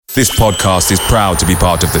This podcast is proud to be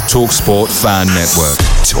part of the TalkSport Fan Network.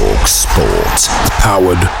 TalkSport.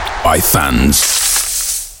 Powered by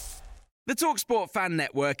fans. The TalkSport Fan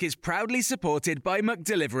Network is proudly supported by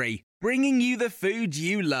McDelivery, bringing you the food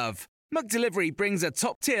you love. McDelivery brings a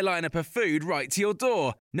top-tier lineup of food right to your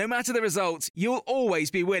door. No matter the result, you'll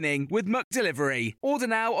always be winning with McDelivery. Order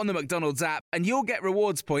now on the McDonald's app and you'll get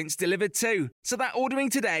rewards points delivered too. So that ordering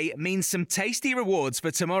today means some tasty rewards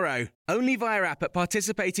for tomorrow. Only via app at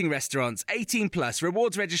participating restaurants. 18 plus.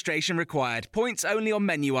 Rewards registration required. Points only on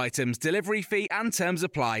menu items. Delivery fee and terms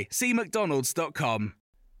apply. See mcdonalds.com.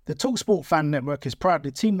 The TalkSport Fan Network is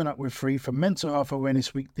proudly teaming up with Free for Mental Health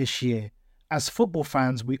Awareness Week this year. As football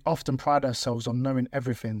fans, we often pride ourselves on knowing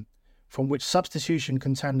everything, from which substitution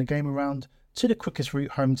can turn the game around to the quickest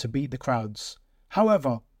route home to beat the crowds.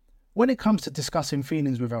 However, when it comes to discussing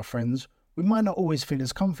feelings with our friends, we might not always feel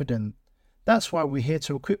as confident. That's why we're here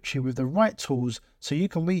to equip you with the right tools so you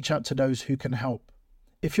can reach out to those who can help.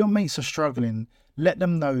 If your mates are struggling, let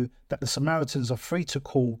them know that the Samaritans are free to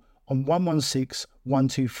call on 116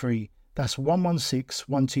 123. That's 116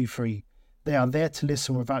 123. They are there to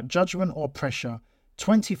listen without judgment or pressure,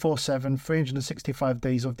 24/7, 365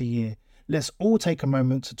 days of the year. Let's all take a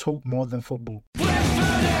moment to talk more than football.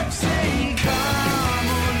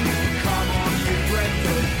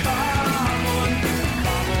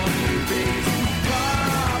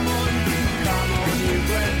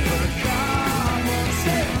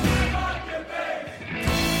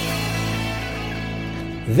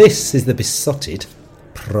 This is the Besotted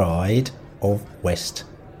Pride of West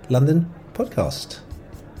London podcast,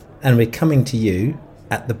 and we're coming to you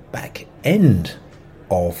at the back end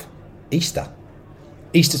of Easter.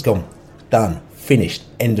 Easter's gone, done, finished,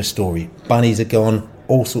 end of story. Bunnies are gone,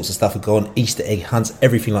 all sorts of stuff are gone, Easter egg hunts,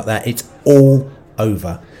 everything like that, it's all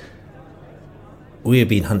over. We have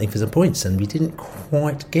been hunting for some points and we didn't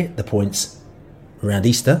quite get the points around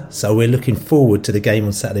Easter, so we're looking forward to the game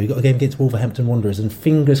on Saturday. We've got a game against Wolverhampton Wanderers and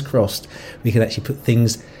fingers crossed we can actually put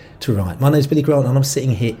things to right. My name's Billy Grant and I'm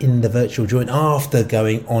sitting here in the virtual joint after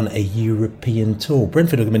going on a European tour.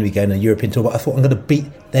 Brentford are going to be going on a European tour, but I thought I'm going to beat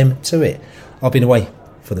them to it. I've been away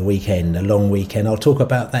for the weekend, a long weekend. I'll talk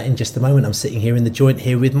about that in just a moment. I'm sitting here in the joint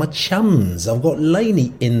here with my chums. I've got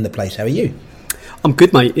Laney in the place. How are you? I'm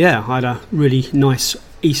good, mate. Yeah, I had a really nice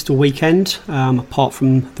Easter weekend, apart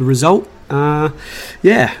from the result.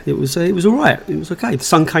 It was all right. It was okay. The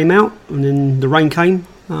sun came out and then the rain came.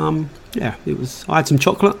 I had some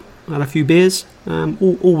chocolate. I had a few beers.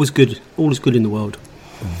 All was good. All is good in the world.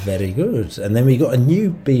 Very good. And then we got a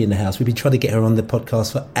new bee in the house. We've been trying to get her on the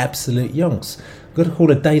podcast for absolute yonks. I've got to call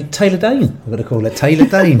her Taylor Dane. I've got to call her Taylor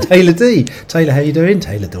Dane. Taylor D. Taylor, how you doing?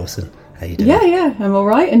 Taylor Dawson, how you doing? Yeah, I'm all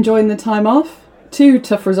right. Enjoying the time off. 2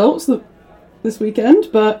 tough results this weekend,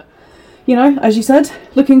 but as you said,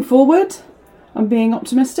 looking forward. I'm being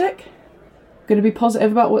optimistic. Going to be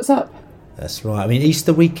positive about what's up. That's right. I mean,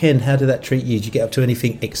 Easter weekend, how did that treat you? Did you get up to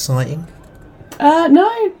anything exciting?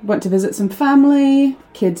 No. Went to visit some family.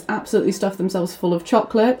 Kids absolutely stuffed themselves full of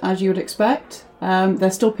chocolate, as you would expect. They're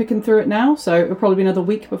still picking through it now, so it'll probably be another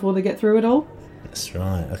week before they get through it all. That's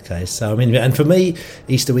right. Okay. So I mean, and for me,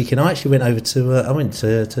 Easter weekend, I actually went over to I went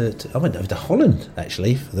over to Holland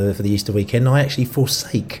actually for the Easter weekend. I actually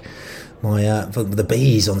forsake my the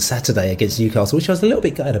bees on Saturday against Newcastle, which I was a little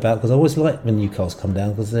bit gutted about because I always like when Newcastle come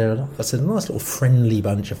down because they're a nice little friendly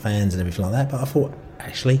bunch of fans and everything like that. But I thought,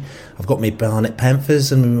 actually, I've got me Barnet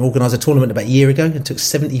Panthers and we organised a tournament about a year ago and took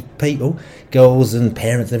 70 people, girls and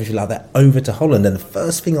parents and everything like that, over to Holland. And the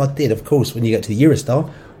first thing I did, of course, when you get to the Eurostar,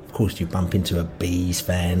 of course, you bump into a Bees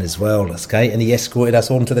fan as well, okay? And he escorted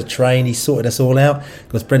us onto the train. He sorted us all out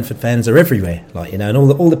because Brentford fans are everywhere, and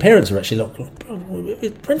all the parents are actually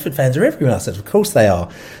like, Brentford fans are everywhere. I said, of course they are.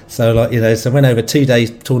 So, so went over 2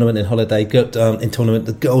 days tournament and holiday. In tournament,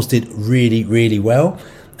 the girls did really, really well.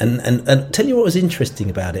 And tell you what was interesting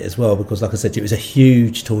about it as well, because like I said, it was a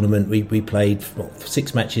huge tournament. We played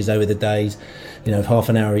 6 matches over the days, half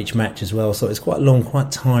an hour each match as well. So it's quite long,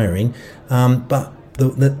 quite tiring. But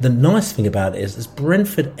the nice thing about it is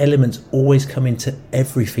Brentford elements always come into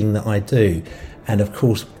everything that I do. And of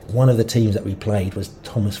course, one of the teams that we played was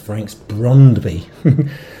Thomas Frank's Brondby.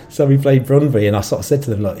 So we played Brondby, and I sort of said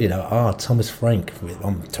to them, Thomas Frank.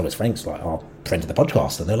 Thomas Frank's like our friend of the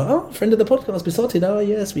podcast. And they're like, friend of the podcast, Besotted. Oh,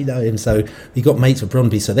 yes, we know him. So we got mates with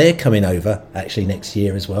Brondby. So they're coming over actually next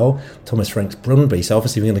year as well. Thomas Frank's Brondby. So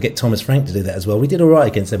obviously we're going to get Thomas Frank to do that as well. We did all right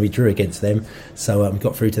against them. We drew against them. So we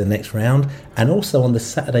got through to the next round. And also on the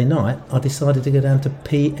Saturday night, I decided to go down to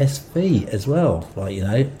PSV as well, in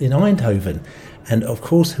Eindhoven. And of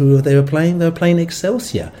course, who they were playing? They were playing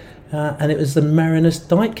Excelsior. and it was the Marinus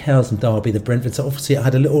Dykehausen derby, the Brentford. So obviously I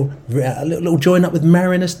had a little join up with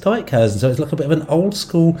Marinus Dykehausen. So it's like a bit of an old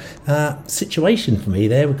school situation for me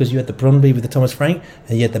there, because you had the Brøndby with the Thomas Frank,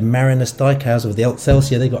 and you had the Marinus Dykehausen with the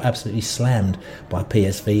Excelsior. They got absolutely slammed by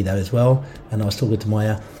PSV though as well. And I was talking to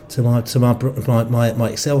my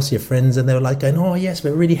Excelsior friends, and they were like going, "Oh yes,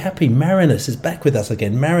 we're really happy. Marinus is back with us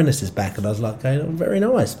again. Marinus is back." And I was like, "Okay, very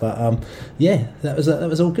nice." But yeah, that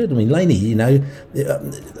was all good. I mean, Laney, you know,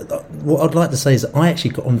 what I'd like to say is that I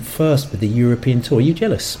actually got on first with the European tour. Are you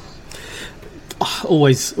jealous?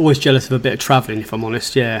 Always jealous of a bit of travelling, if I'm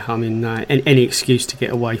honest. Yeah, I mean, any excuse to get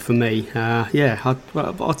away for me. I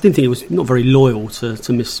didn't think it was not very loyal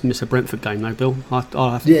to miss a Brentford game, though, Bill.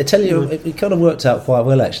 I tell you, it kind of worked out quite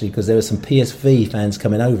well actually, because there were some PSV fans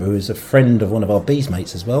coming over who was a friend of one of our Bees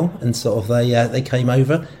mates as well, and sort of they came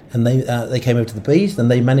over. And they came over to the Bees,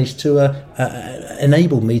 and they managed to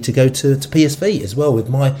enable me to go to PSV as well with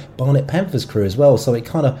my Barnet Panthers crew as well. So it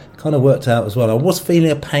kind of worked out as well. I was feeling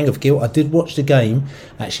a pang of guilt. I did watch the game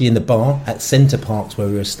actually in the bar at Centre Parks where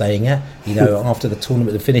we were staying at. You know, after the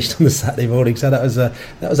tournament had finished on the Saturday morning. So that was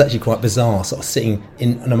actually quite bizarre. Sort of sitting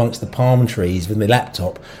in and amongst the palm trees with my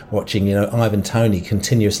laptop, watching, you know, Ivan Toney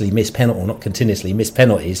continuously miss penalties, not continuously miss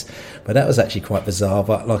penalties. But that was actually quite bizarre.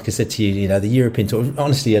 But like I said to you, you know, the European tour,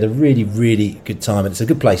 honestly, had a really, really good time, and it's a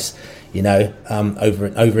good place, you know,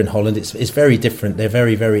 over in Holland. It's very different. They're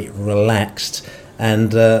very, very relaxed,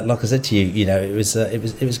 and like I said to you, you know, it was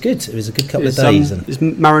good. It was a good couple of days. Is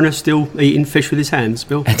Mariner still eating fish with his hands,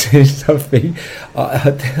 Bill? I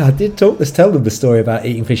did tell them the story about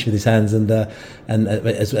eating fish with his hands, and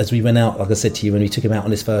as we went out, like I said to you, when we took him out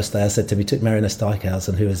on his first day, I said to him, we took Marinus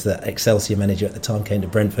Dykehausen, who was the Excelsior manager at the time, came to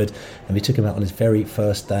Brentford, and we took him out on his very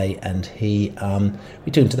first day, and we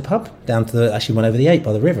took him to the pub, actually went over the 8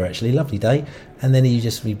 by the river, actually, lovely day. And then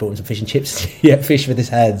we bought him some fish and chips. He ate fish with his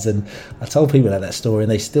hands, and I told people about that story,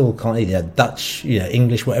 and they still can't eat Dutch, you know,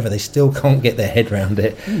 English, whatever. They still can't get their head round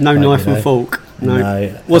it. No knife and fork.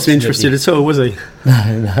 No, wasn't interested at all, was he?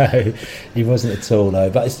 No, he wasn't at all. No,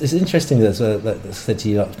 but it's interesting that I said to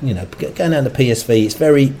you, like, you know, going down to PSV, it's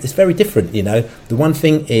very different. You know, the one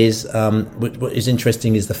thing is, what is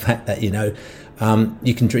interesting is the fact that, you know,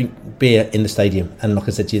 you can drink beer in the stadium, and like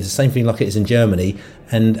I said to you, it's the same thing like it is in Germany,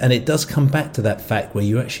 and it does come back to that fact where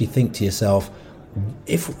you actually think to yourself,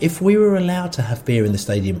 if we were allowed to have beer in the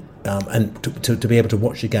stadium and to be able to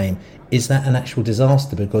watch the game, is that an actual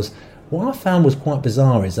disaster? Because what I found was quite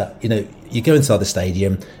bizarre is that, you know, you go inside the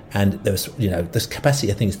stadium, and there was, you know, this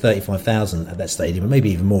capacity I think is 35,000 at that stadium, and maybe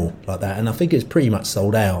even more like that, and I think it's pretty much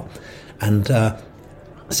sold out. And I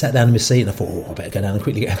sat down in my seat and I thought, I better go down and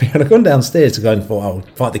quickly get a beer. And I've gone downstairs to go and thought, I'll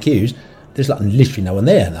fight the queues. There's like literally no one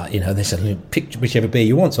there. Like, you know, they said, pick whichever beer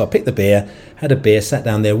you want. So I picked the beer, had a beer, sat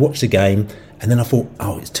down there, watched the game, and then I thought,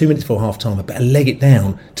 it's 2 minutes before half time. I better leg it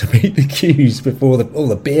down to beat the queues before all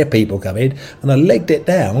the beer people come in. And I legged it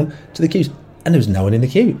down to the queues. And there was no one in the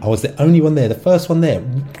queue. I was the only one there, the first one there.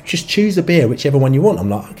 Just choose a beer, whichever one you want. I'm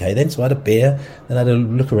like, okay then. So I had a beer, then I had a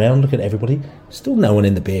look around, look at everybody. Still no one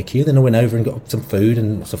in the beer queue. Then I went over and got some food,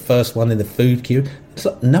 and was the first one in the food queue. It's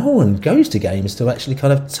like no one goes to games to actually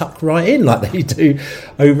kind of tuck right in like they do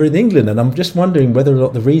over in England. And I'm just wondering whether or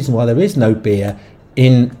not the reason why there is no beer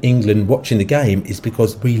in England watching the game is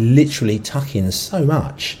because we literally tuck in so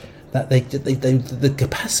much that the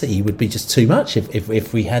capacity would be just too much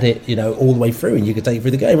if we had it, you know, all the way through and you could take it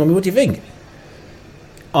through the game. I mean, what do you think?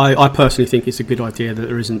 I personally think it's a good idea that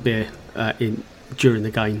there isn't beer during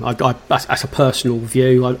the game. That's a personal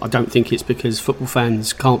view. I don't think it's because football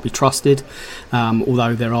fans can't be trusted,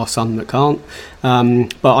 although there are some that can't.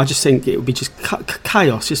 But I just think it would be just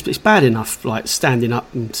chaos. It's bad enough, like standing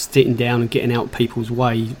up and sitting down and getting out people's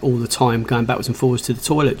way all the time, going backwards and forwards to the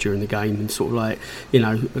toilet during the game, and sort of like, you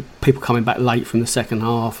know, people coming back late from the second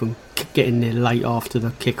half and getting there late after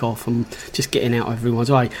the kick-off and just getting out of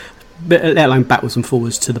everyone's way. But let alone backwards and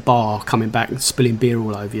forwards to the bar, coming back and spilling beer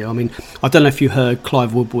all over you. I mean, I don't know if you heard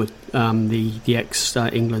Clive Woodward, the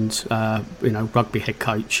ex-England rugby head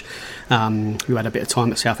coach, who had a bit of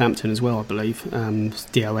time at Southampton as well, I believe,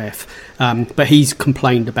 DOF. But he's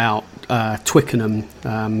complained about Twickenham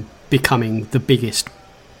becoming the biggest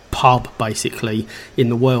pub basically in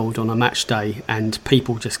the world on a match day, and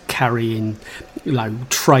people just carrying, you know,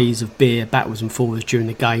 trays of beer backwards and forwards during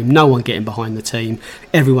the game, no one getting behind the team,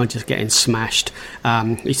 everyone just getting smashed.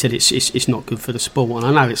 He said it's not good for the sport,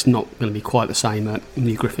 and I know it's not going to be quite the same at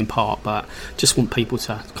New Griffin Park, but just want people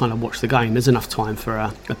to kind of watch the game. There's enough time for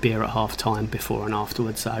a beer at half time, before and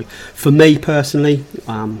afterwards. So for me personally,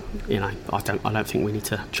 you know, I don't think we need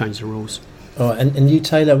to change the rules. Oh, and you,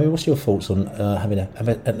 Taylor, I mean, what's your thoughts on having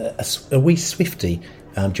a wee Swifty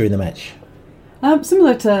during the match?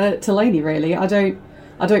 Similar to Laney, really. I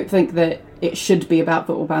don't think that it should be about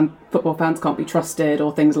football fans can't be trusted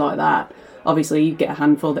or things like that. Obviously, you get a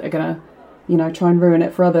handful that are going to, try and ruin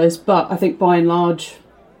it for others. But I think by and large,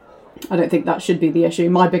 I don't think that should be the issue.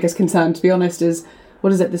 My biggest concern, to be honest, is,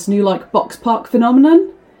 this new box park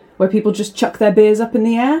phenomenon where people just chuck their beers up in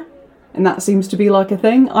the air? And that seems to be a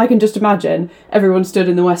thing. I can just imagine everyone stood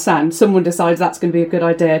in the West End, someone decides that's going to be a good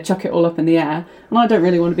idea, chuck it all up in the air, and I don't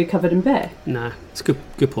really want to be covered in beer. No, it's a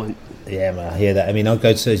good point. Yeah, I hear that. I mean, I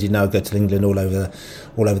go to England all over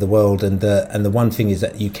the world, and the one thing is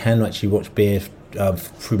that you can actually watch beer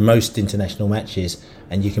through most international matches,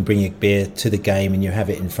 and you can bring your beer to the game and you have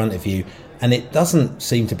it in front of you. And it doesn't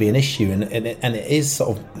seem to be an issue, and it is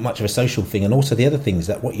sort of much of a social thing. And also the other thing is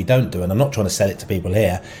that what you don't do, and I'm not trying to sell it to people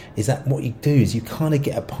here, is that what you do is you kind of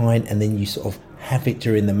get a pint and then you sort of have it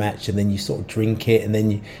during the match, and then you sort of drink it, and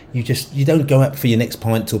then you don't go out for your next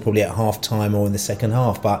pint till probably at half time or in the second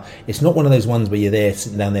half. But it's not one of those ones where you're there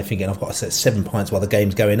sitting down there thinking, I've got to set 7 pints while the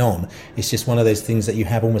game's going on. It's just one of those things that you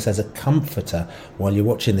have almost as a comforter while you're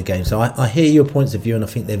watching the game. So I hear your points of view, and I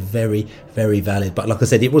think they're very, very valid. But like I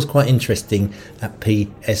said, it was quite interesting at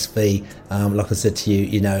PSV, like I said to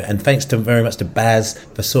you, and thanks very much to Baz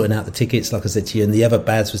for sorting out the tickets, like I said to you, and the other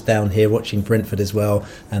Baz was down here watching Brentford as well.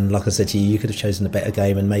 And like I said to you, you could have chosen a better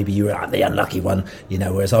game, and maybe you were the unlucky one,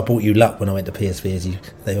 whereas I brought you luck when I went to PSV, as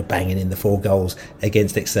they were banging in the 4 goals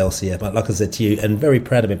against Excelsior. But like I said to you, and very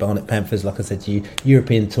proud of it, Barnet Panthers, like I said to you,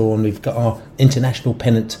 European tour, and we've got our international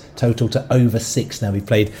pennant total to over 6 now. We've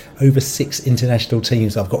played over 6 international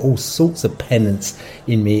teams. I've got all sorts of pennants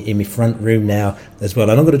in me front room now as well.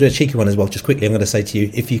 And I'm going to do a cheeky one as well, just quickly. I'm going to say to you,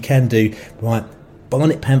 if you can do, right,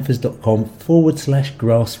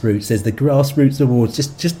 barnetpanthers.com/grassroots. There's the Grassroots Awards.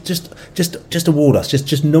 Just award us.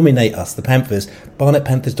 Just nominate us, the Panthers.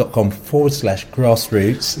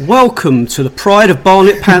 barnetpanthers.com/grassroots. Welcome to the Pride of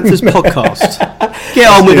Barnet Panthers podcast. Get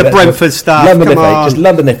on with the Brentford stuff. London FA, just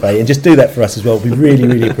London FA, and just do that for us as well. We really,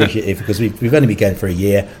 really appreciate it, because we've only been going for a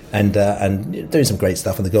year and doing some great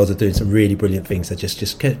stuff, and the girls are doing some really brilliant things. So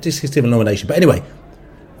just give a nomination. But anyway,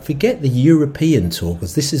 forget the European tour,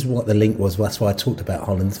 because this is what the link was. That's why I talked about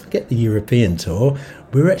Holland. Forget the European tour.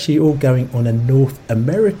 We're actually all going on a North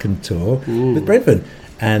American tour with Brentford.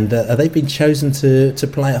 And they've been chosen to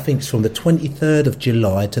play, I think it's from the 23rd of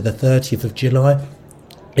July to the 30th of July.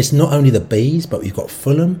 It's not only the Bees, but we've got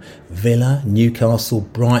Fulham, Villa, Newcastle,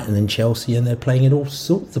 Brighton and Chelsea, and they're playing in all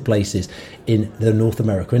sorts of places in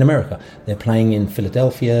America. They're playing in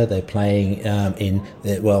Philadelphia, they're playing in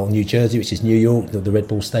New Jersey, which is New York, the Red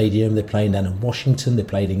Bull Stadium. They're playing down in Washington, they're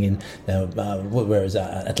playing in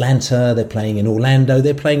Atlanta, they're playing in Orlando,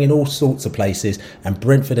 they're playing in all sorts of places. And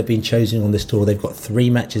Brentford have been chosen on this tour. They've got 3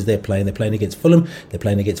 matches they're playing. They're playing against Fulham, they're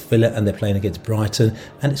playing against Villa, and they're playing against Brighton.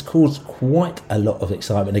 And it's caused quite a lot of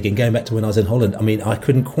excitement. Again, going back to when I was in Holland, I mean, I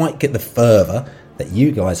couldn't quite get the fervour that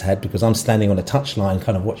you guys had, because I'm standing on a touchline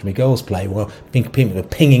kind of watching my girls play while people were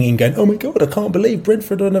pinging in going, oh my God, I can't believe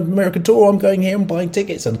Brentford on an American tour, I'm going here and buying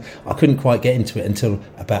tickets. And I couldn't quite get into it until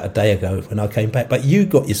about a day ago when I came back. But you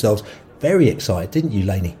got yourselves very excited, didn't you,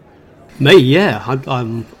 Laney? Me, yeah. I've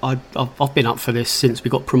been up for this since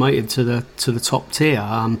we got promoted to the top tier.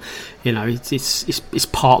 It's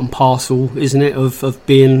part and parcel, isn't it, of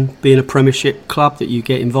being a Premiership club, that you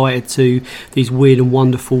get invited to these weird and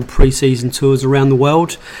wonderful pre-season tours around the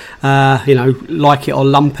world. Like it or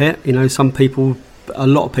lump it. A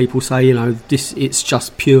lot of people say, it's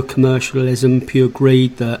just pure commercialism, pure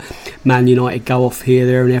greed, that Man United go off here,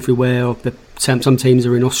 there and everywhere. Some teams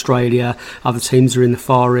are in Australia, other teams are in the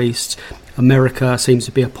Far East. America seems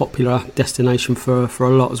to be a popular destination for a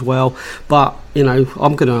lot as well. But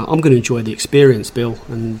I'm gonna enjoy the experience, Bill.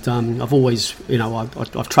 And I've always,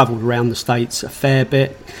 I've travelled around the States a fair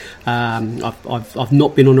bit. I've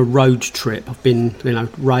not been on a road trip. I've been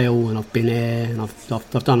rail, and I've been air, and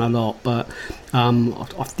I've done a lot. But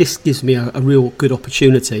this gives me a real good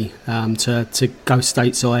opportunity to go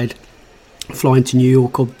stateside, flying to New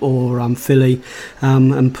York or Philly,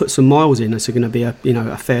 and put some miles in. It's going to be a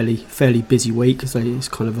fairly busy week, because it's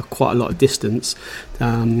kind of quite a lot of distance.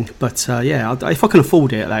 But if I can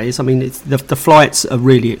afford it, that is. I mean, the flights are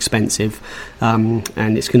really expensive,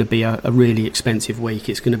 and it's going to be a really expensive week.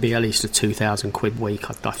 It's going to be at least a £2,000 week,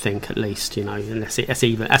 I think, at least. And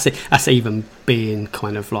that's even being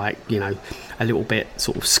kind of like a little bit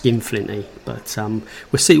sort of skinflinty. But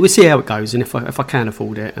we'll see how it goes. And if I can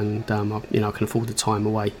afford it, and I can afford the time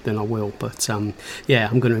away, then I will. But I'm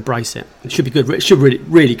going to embrace it. It should be good. It should be really,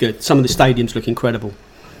 really good. Some of the stadiums look incredible.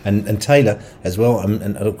 And Taylor as well.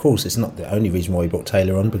 And of course, it's not the only reason why we brought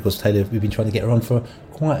Taylor on, because Taylor, we've been trying to get her on for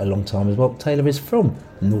quite a long time as well. Taylor is from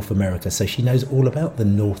North America, so she knows all about the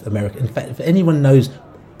North America. In fact, if anyone knows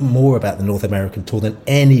more about the North American tour than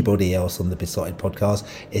anybody else on the Besotted podcast,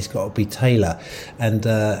 it's got to be Taylor. And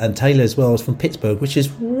Taylor as well is from Pittsburgh, which is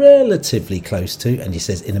relatively close to, and he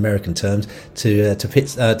says in American terms, to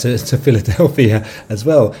Philadelphia as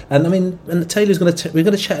well. And I mean, and Taylor's we're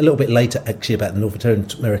going to chat a little bit later actually about the North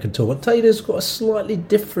American tour, but Taylor's got a slightly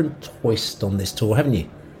different twist on this tour, haven't you?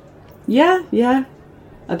 Yeah.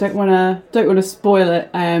 I don't want to spoil it.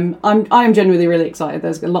 I'm genuinely really excited.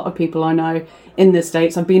 There's a lot of people I know in the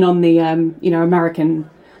States. I've been on the American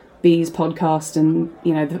Bees podcast, and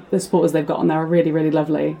the supporters they've got on there are really, really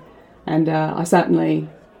lovely. And I certainly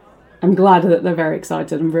am glad that they're very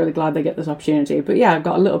excited. I'm really glad they get this opportunity. But yeah, I've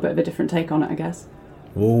got a little bit of a different take on it, I guess.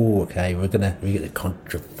 Oh, okay. We're get the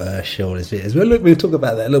controversial as well. Look, we'll talk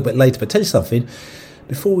about that a little bit later. But tell you something.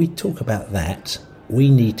 Before we talk about that, we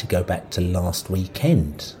need to go back to last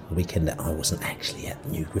weekend. The weekend that I wasn't actually at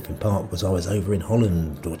New Griffin Park, because I was over in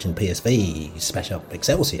Holland watching PSV smash up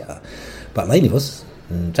Excelsior. But Laney was,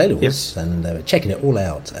 and Taylor was, yes. And they were checking it all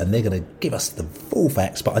out, and they're going to give us the full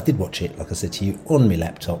facts. But I did watch it, like I said to you, on my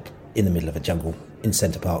laptop in the middle of a jungle in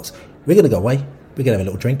Centre Parks. We're going to go away, we're going to have a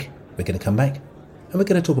little drink, we're going to come back, and we're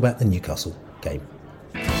going to talk about the Newcastle game.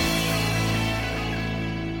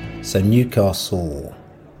 So Newcastle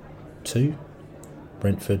 2,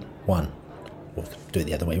 Brentford 1. Or do it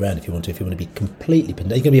the other way around if you want to. If you want to be completely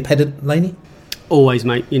pinned. Are you going to be a pedant, Laney? Always,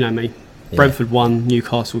 mate. You know me. Yeah. Brentford 1,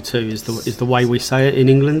 Newcastle 2 is the way we say it in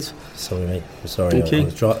England. Sorry, mate. Sorry.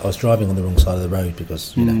 I was driving on the wrong side of the road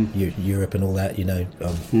because Europe and all that.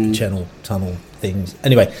 Channel tunnel things.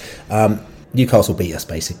 Anyway, Newcastle beat us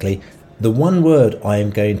basically. The one word I am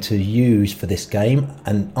going to use for this game,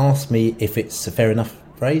 and ask me if it's a fair enough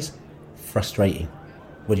phrase: frustrating.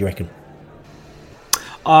 What do you reckon?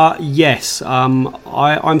 Yes,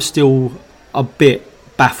 I'm still a bit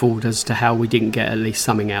baffled as to how we didn't get at least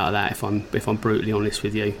something out of that. If I'm brutally honest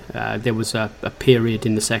with you, there was a period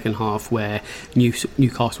in the second half where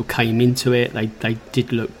Newcastle came into it. They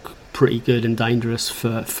did look pretty good and dangerous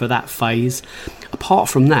for that phase. Apart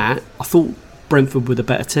from that, I thought Brentford were the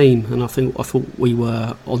better team, and I thought we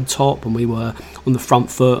were on top and we were on the front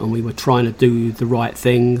foot and we were trying to do the right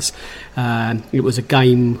things. It was a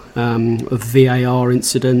game of VAR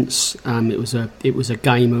incidents. It was a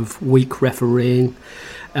game of weak refereeing.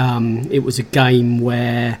 It was a game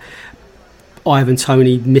where Ivan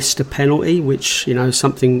Toney missed a penalty, which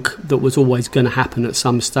something that was always going to happen at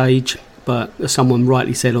some stage. But as someone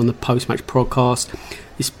rightly said on the post-match podcast,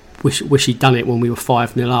 wish he'd done it when we were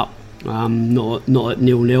 5-0 up. Not at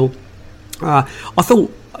 0-0. I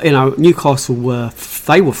thought Newcastle were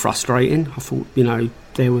frustrating. I thought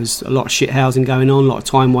there was a lot of shithousing going on, a lot of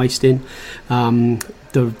time wasting.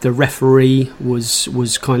 The referee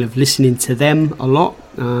was kind of listening to them a lot,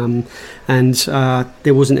 and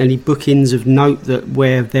there wasn't any bookings of note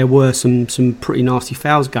where there were some pretty nasty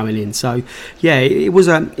fouls going in. So yeah, it was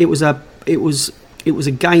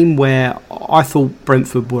a game where I thought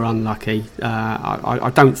Brentford were unlucky.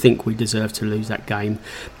 I don't think we deserved to lose that game.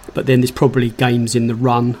 But then there's probably games in the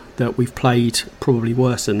run that we've played probably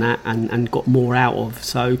worse than that and got more out of.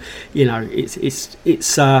 So it's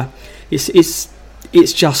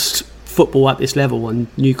just football at this level, and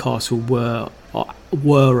Newcastle were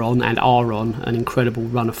on and are on an incredible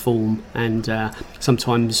run of form, and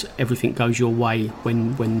sometimes everything goes your way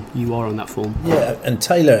when you are on that form. Yeah, and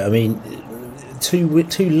Taylor, I mean, two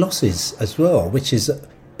losses as well, which is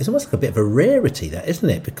it's almost like a bit of a rarity, that, isn't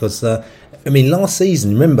it? Because last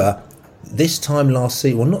season, remember, this time last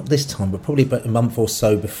season, well, not this time, but probably about a month or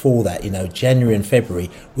so before that, January and February,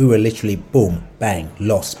 we were literally boom, bang,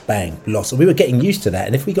 loss, bang, loss, and we were getting used to that.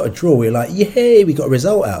 And if we got a draw, we were like, yay, we got a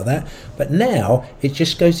result out of that. But now it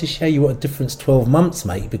just goes to show you what a difference 12 months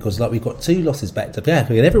make, because we've got 2 losses back to back,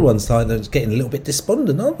 and everyone's getting a little bit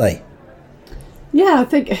despondent, aren't they? Yeah, I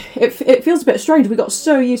think it feels a bit strange. We got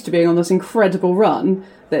so used to being on this incredible run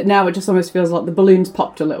that now it just almost feels like the balloon's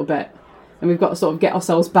popped a little bit, and we've got to sort of get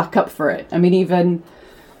ourselves back up for it. I mean, even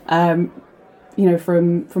from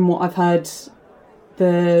what I've heard,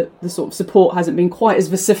 the sort of support hasn't been quite as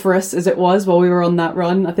vociferous as it was while we were on that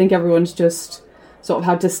run. I think everyone's just sort of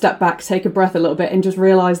had to step back, take a breath a little bit, and just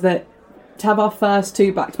realise that to have our first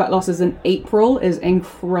 2 back-to-back losses in April is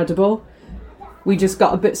incredible. We just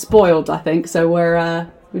got a bit spoiled, I think, so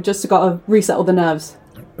we've just got to resettle the nerves.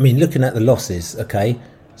 I mean, looking at the losses, okay,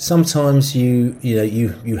 sometimes you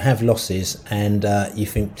have losses and you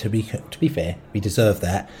think to be fair, we deserve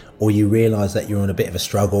that, or you realise that you're on a bit of a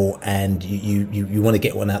struggle and you want to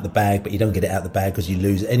get one out the bag, but you don't get it out the bag because you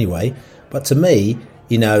lose it anyway. But to me,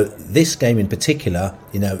 this game in particular,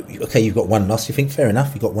 okay, you've got one loss. You think fair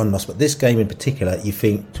enough, you've got one loss, but this game in particular, you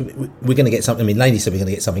think we're going to get something. I mean, Laney said we're going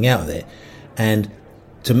to get something out of it, and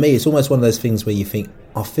to me, it's almost one of those things where you think,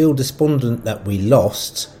 I feel despondent that we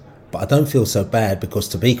lost, but I don't feel so bad because,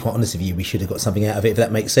 to be quite honest with you, we should have got something out of it, if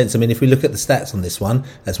that makes sense. I mean, if we look at the stats on this one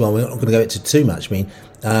as well, we're not going to go into too much. I mean,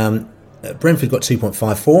 Brentford got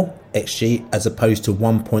 2.54 XG as opposed to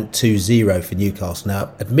 1.20 for Newcastle.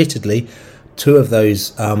 Now, admittedly, two of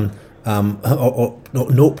those,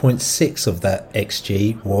 0.6 of that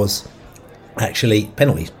XG was actually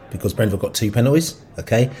penalties, because Brentford got 2 penalties,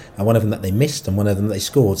 okay, and one of them that they missed and one of them they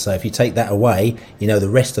scored. So if you take that away, the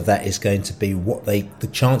rest of that is going to be the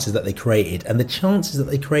chances that they created, and the chances that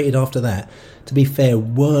they created after that, to be fair,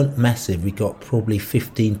 weren't massive. We got probably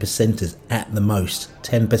 15%ers at the most,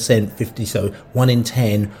 10%, 50, so 1 in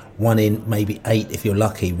 10, 1 in maybe 8 if you're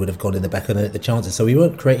lucky would have gone in the back of the chances. So we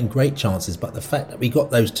weren't creating great chances, but the fact that we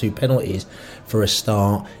got those 2 penalties for a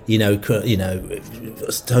start,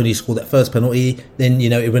 if Tony scored that first penalty, then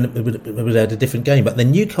it would have had a different game. But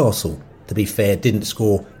then Newcastle, to be fair, didn't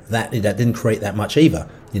score that didn't create that much either.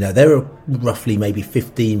 They were roughly maybe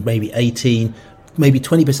 15, maybe 18, maybe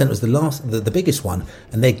 20% was the biggest one,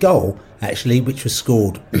 and their goal actually, which was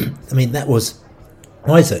scored, I mean, that was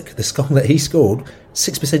Isaac, the goal that he scored,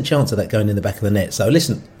 6% chance of that going in the back of the net. So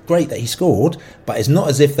listen, great that he scored, but it's not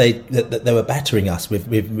as if they were battering us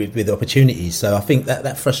with opportunities. So I think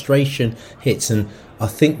that frustration hits, and I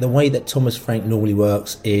think the way that Thomas Frank normally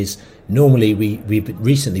works is, normally we've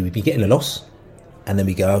been getting a loss, and then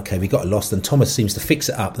we go, okay, we got a loss, and Thomas seems to fix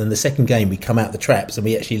it up. Then the second game we come out the traps and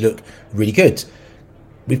we actually look really good.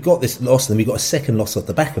 We've got this loss, and then we've got a second loss off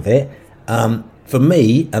the back of it. For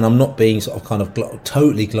me, and I'm not being sort of kind of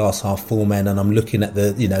totally glass half full man, and I'm looking at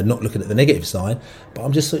the, not looking at the negative side, but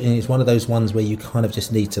I'm just looking, it's one of those ones where you kind of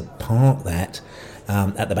just need to park that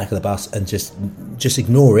at the back of the bus and just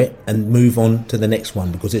ignore it and move on to the next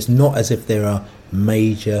one, because it's not as if there are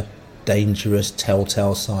major, dangerous,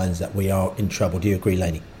 telltale signs that we are in trouble. Do you agree,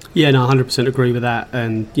 Laney? Yeah, no, 100% agree with that.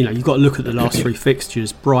 And, you've got to look at the last 3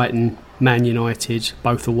 fixtures. Brighton, Man United,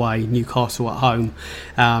 both away, Newcastle at home.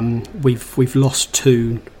 We've lost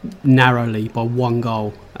 2 narrowly by 1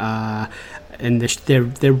 goal. And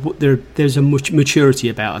there's a maturity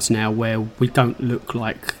about us now where we don't look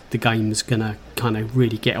like the game's going to kind of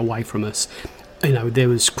really get away from us. There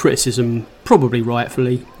was criticism, probably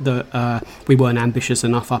rightfully, that we weren't ambitious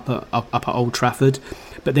enough up at Old Trafford.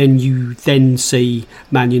 But then you see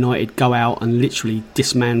Man United go out and literally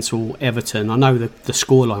dismantle Everton. I know the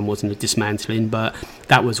scoreline wasn't a dismantling, but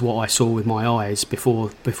that was what I saw with my eyes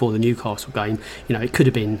before the Newcastle game. It could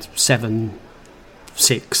have been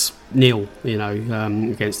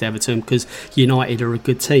 7-6-0, against Everton, because United are a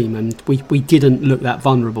good team, and we didn't look that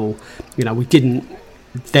vulnerable. We didn't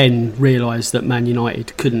then realise that Man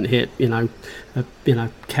United couldn't hit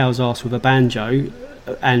cow's arse with a banjo,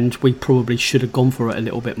 and we probably should have gone for it a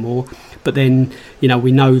little bit more. But then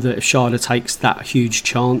we know that if Sharda takes that huge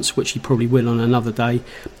chance, which he probably will on another day,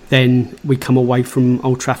 then we come away from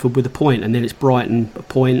Old Trafford with a point, and then it's Brighton a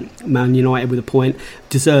point, Man United with a point.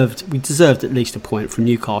 We deserved at least a point from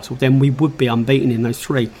Newcastle. Then we would be unbeaten in those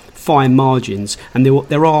 3 fine margins, and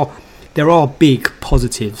there are big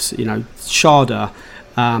positives. Sharda,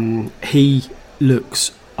 he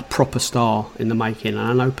looks a proper star in the making, and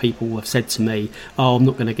I know people have said to me, I'm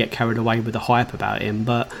not going to get carried away with the hype about him,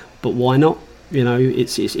 but why not?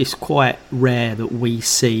 It's quite rare that we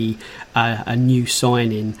see a new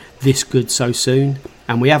signing this good so soon,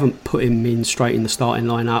 and we haven't put him in straight in the starting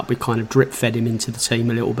lineup. We kind of drip fed him into the team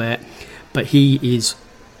a little bit, but he is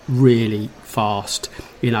really fast.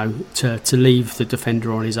 To leave the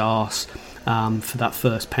defender on his arse for that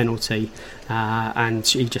first penalty, and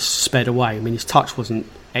he just sped away. I mean, his touch wasn't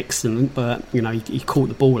excellent, but he caught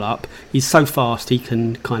the ball up. He's so fast, he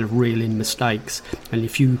can kind of reel in mistakes, and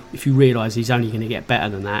if you realise he's only going to get better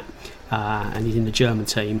than that, and he's in the German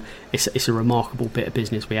team, it's a remarkable bit of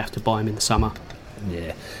business. We have to buy him in the summer.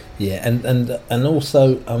 Yeah, and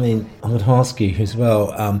also, I mean, I would ask you as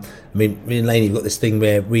well. Me and Laney have got this thing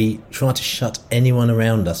where we try to shut anyone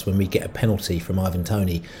around us when we get a penalty from Ivan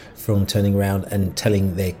Toney from turning around and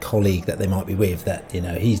telling their colleague that they might be with that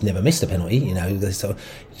he's never missed a penalty. We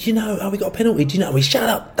got a penalty. We shut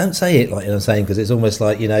up, don't say it. Like I'm saying, because it's almost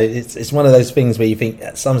like it's one of those things where you think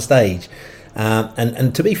at some stage,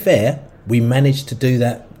 and to be fair, we managed to do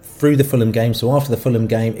that through the Fulham game. So after the Fulham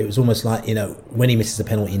game, it was almost like, when he misses the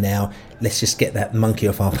penalty now, let's just get that monkey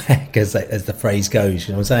off our back, as the phrase goes,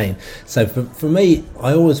 you know what I'm saying? So for me,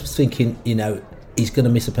 I always was thinking, he's going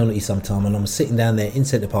to miss a penalty sometime, and I'm sitting down there in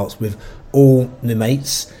centre parts with all my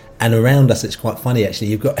mates, and around us it's quite funny actually.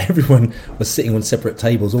 You've got everyone was sitting on separate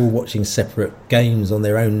tables, all watching separate games on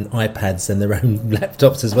their own iPads and their own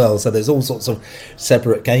laptops as well. So there's all sorts of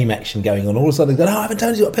separate game action going on. All of a sudden, I haven't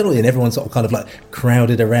told you got a penalty, and everyone's sort of kind of like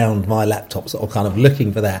crowded around my laptop, sort of kind of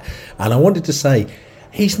looking for that. And I wanted to say,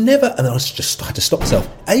 he's never, and I had to stop myself.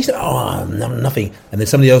 He's nothing. And then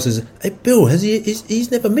somebody else says, "Hey, Bill,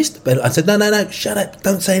 he's never missed a penalty?" I said, no, shut up,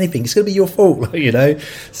 don't say anything. It's going to be your fault,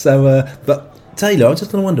 So, but Taylor, I was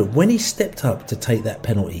just going to wonder, when he stepped up to take that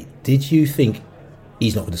penalty, did you think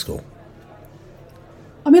he's not going to score?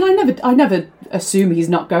 I mean, I never assume he's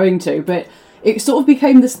not going to, but it sort of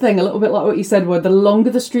became this thing, a little bit like what you said, where the longer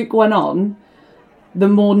the streak went on, the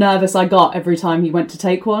more nervous I got every time he went to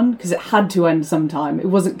take one, because it had to end sometime. It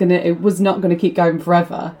was not gonna keep going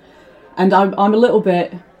forever. And I'm a little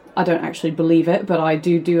bit, I don't actually believe it, but I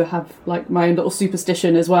do have like my own little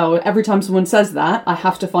superstition as well. Every time someone says that, I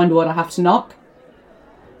have to find wood I have to knock.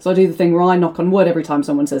 So I do the thing where I knock on wood every time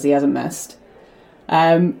someone says he hasn't missed.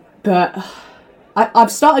 But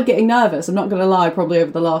I've started getting nervous, I'm not going to lie, probably over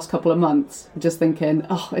the last couple of months. Just thinking,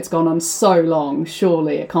 it's gone on so long,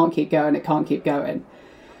 surely it can't keep going.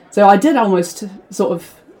 So I did almost sort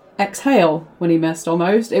of exhale when he missed,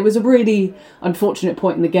 almost. It was a really unfortunate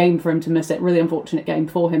point in the game for him to miss it, really unfortunate game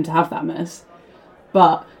for him to have that miss.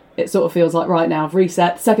 But it sort of feels like right now I've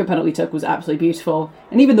reset. The second penalty he took was absolutely beautiful.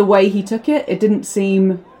 And even the way he took it, it didn't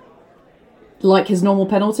seem like his normal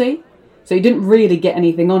penalty. So he didn't really get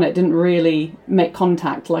anything on it, didn't really make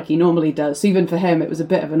contact like he normally does. So even for him, it was a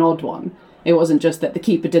bit of an odd one. It wasn't just that the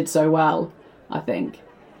keeper did so well, I think.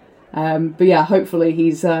 But yeah, hopefully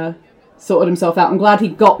he's sorted himself out. I'm glad he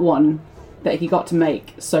got one that he got to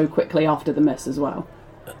make so quickly after the miss as well.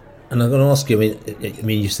 And I'm going to ask you, I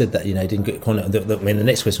mean, you said that, didn't get contact. I mean, the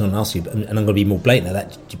next question I'm going to ask you, and I'm going to be more blatant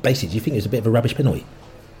at that, basically, do you think it was a bit of a rubbish penalty?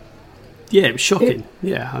 Yeah, it was shocking.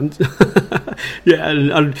 And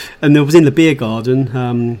there was in the beer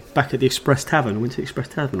garden back at the Express Tavern. I went to the Express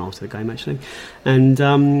Tavern after the game actually, and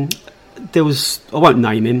there was, I won't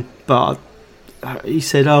name him, but he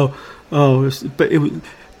said, do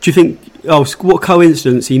you think? What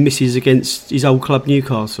coincidence he misses against his old club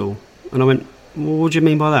Newcastle? And I went, well, what do you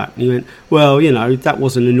mean by that? And he went, well, that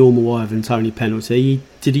wasn't a normal Ivan Toney penalty.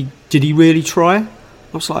 Did he really try?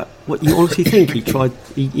 I was like, what, you honestly think he tried,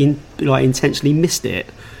 he intentionally missed it?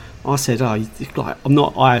 I said, I don't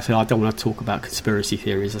want to talk about conspiracy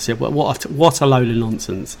theories. I said, what a load of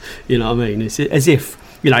nonsense. You know what I mean? It's as if,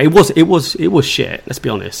 it was shit, let's be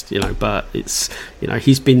honest, but it's,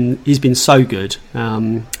 he's been so good,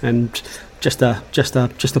 and just a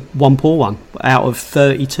one poor one out of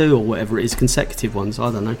 32 or whatever it is, consecutive ones,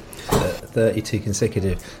 I don't know. 32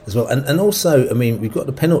 consecutive as well. And also, I mean, we've got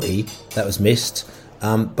the penalty that was missed.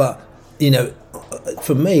 But,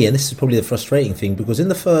 for me, and this is probably the frustrating thing, because in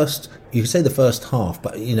the first, you could say the first half,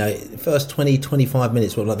 but, first 20, 25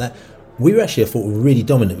 minutes, something like that, we were actually, I thought, really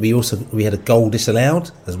dominant. We had a goal disallowed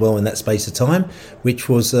as well in that space of time, which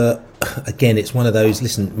was, again, it's one of those,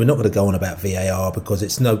 listen, we're not going to go on about VAR because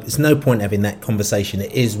it's no point having that conversation.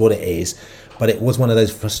 It is what it is. But it was one of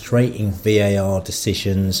those frustrating VAR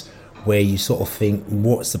decisions where you sort of think,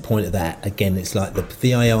 what's the point of that? Again, it's like the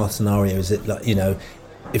VAR scenario, is it like,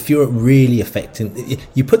 if you're really affecting,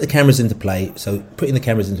 you put the cameras into play, so putting the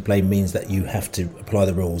cameras into play means that you have to apply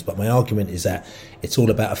the rules. But my argument is that it's all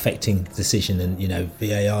about affecting decision, and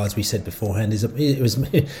VAR, as we said beforehand, it was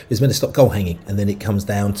meant to stop goal hanging, and then it comes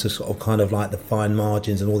down to sort of kind of like the fine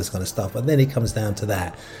margins and all this kind of stuff, and then it comes down to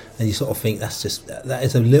that, and you sort of think that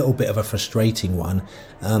is a little bit of a frustrating one.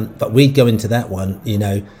 But we'd go into that one,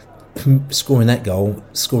 scoring that goal,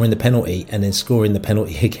 scoring the penalty, and then scoring the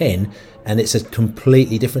penalty again, and it's a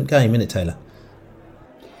completely different game, isn't it, Taylor?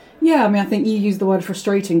 Yeah, I mean, I think you used the word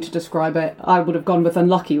frustrating to describe it. I would have gone with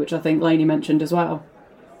unlucky, which I think Lainey mentioned as well.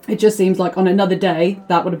 It just seems like on another day,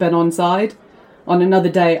 that would have been onside. On another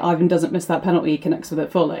day, Ivan doesn't miss that penalty, he connects with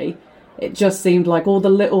it fully. It just seemed like all the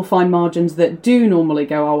little fine margins that do normally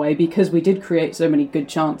go our way, because we did create so many good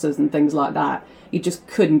chances and things like that, you just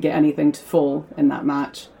couldn't get anything to fall in that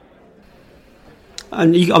match.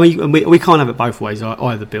 And we can't have it both ways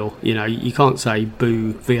either, Bill. You can't say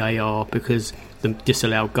boo VAR because the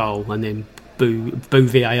disallowed goal, and then boo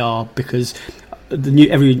VAR because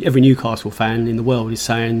every Newcastle fan in the world is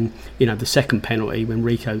saying, the second penalty when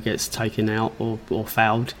Rico gets taken out or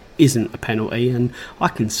fouled isn't a penalty, and I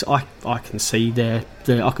can see their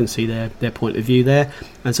point of view there,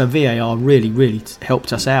 and so VAR really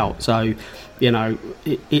helped us out. So, I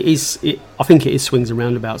think it is swings and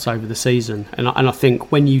roundabouts over the season, and I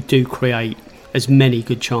think when you do create as many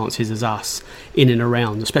good chances as us in and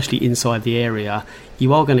around, especially inside the area,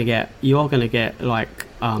 you are going to get like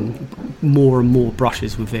more and more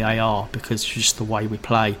brushes with VAR, because it's just the way we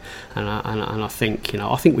play, and I think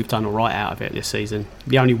we've done all right out of it this season.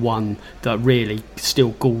 The only one that really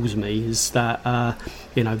still galls me is that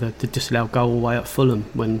the disallowed goal away at Fulham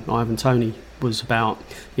when Ivan Toney was about,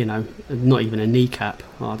 not even a kneecap.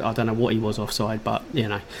 I don't know what he was offside, but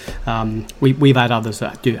we've had others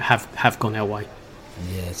that have gone our way.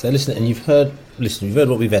 Yeah. So listen, and you've heard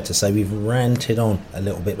what we've had to say. We've ranted on a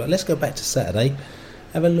little bit, but let's go back to Saturday.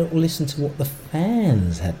 Have a little listen to what the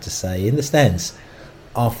fans had to say in the stands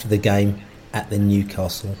after the game at the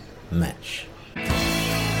Newcastle match. We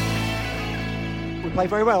played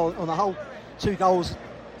very well on the whole. 2 goals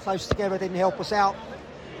close together didn't help us out.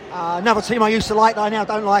 Another team I used to like that I now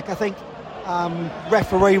don't like, I think.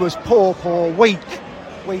 Referee was poor, weak.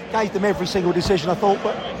 We gave them every single decision, I thought,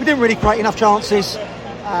 but we didn't really create enough chances.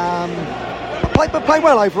 But play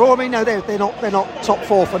well overall. I mean, no, they're not top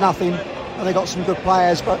 4 for nothing, and they got some good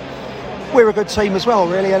players, but we're a good team as well,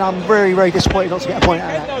 really, and I'm very, very disappointed not to get a point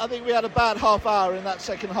out of that. I think we had a bad half hour in that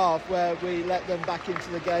second half where we let them back into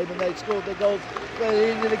the game, and they scored the goals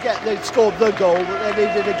they needed to get. They scored the goal that they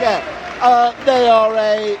needed to get. They are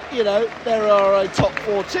a top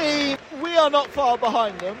 4 team. We are not far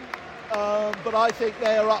behind them, but I think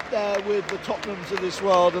they are up there with the Tottenhams of this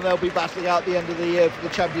world, and they'll be battling out the end of the year for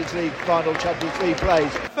the Champions League, final Champions League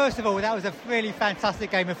plays. First of all, that was a really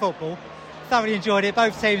fantastic game of football. Thoroughly enjoyed it.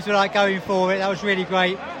 Both teams were going for it. That was really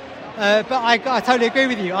great. But I totally agree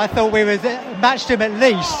with you. I thought we matched them at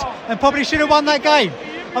least, and probably should have won that game.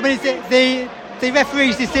 I mean, the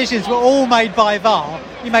referee's decisions were all made by VAR.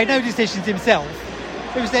 He made no decisions himself.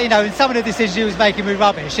 It was, and some of the decisions he was making were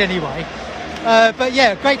rubbish anyway. But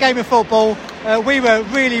yeah, great game of football. We were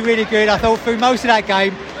really, really good, I thought, through most of that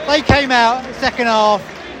game. They came out second half,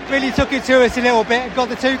 really took it to us a little bit and got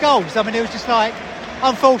the 2 goals. I mean, it was just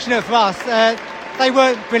unfortunate for us. They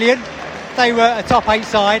weren't brilliant. They were a top 8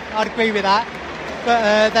 side. I'd agree with that.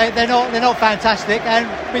 But they're not fantastic,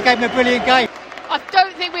 and we gave them a brilliant game. I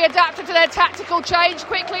don't think we adapted to their tactical change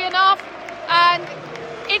quickly enough, and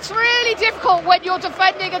it's really difficult when you're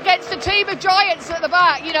defending against a team of giants at the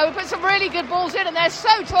back. We put some really good balls in, and they're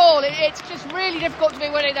so tall. It's just really difficult to be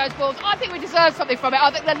winning those balls. I think we deserve something from it. I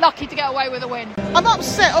think they're lucky to get away with a win. I'm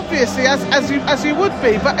upset, obviously, as you would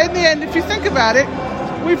be, but in the end, if you think about it,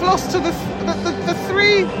 we've lost to the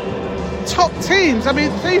 3 top teams. I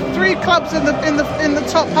mean, 3 clubs in the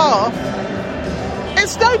top half.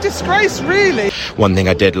 It's no disgrace, really. One thing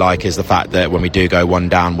I did like is the fact that when we do go 1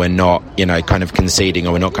 down, we're not, kind of conceding,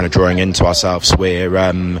 or we're not kind of drawing into ourselves. We're,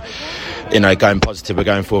 going positive. We're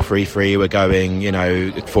going 4-3-3. We're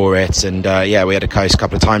going, for it. And we had a coast a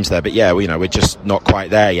couple of times there, but we're just not quite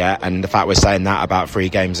there yet. And the fact we're saying that about 3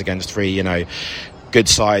 games against 3, good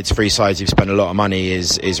sides, 3 sides who've spent a lot of money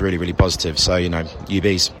is really, really positive. So,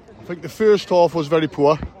 UBs. I think the first half was very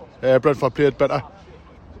poor. Brentford played better.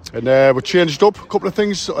 And we changed up a couple of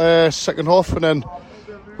things second half, and then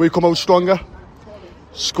we come out stronger,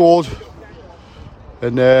 scored,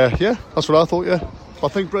 and that's what I thought. I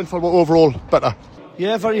think Brentford were overall better.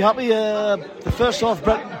 Yeah, very happy. The first half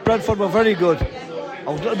Brentford were very good. I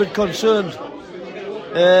was a little bit concerned.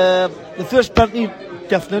 The first penalty,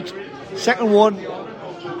 definite. Second one,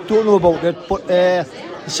 don't know about it, but the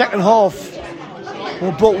second half we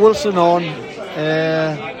brought Wilson on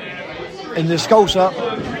in the Scouser.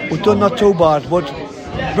 We've done not too bad, but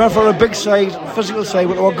Brentford are a big side, physical side,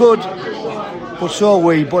 but they were good, but so are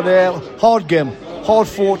we. But hard game, hard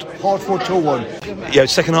fought 2-1. Yeah,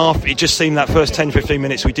 second half, it just seemed that first 10-15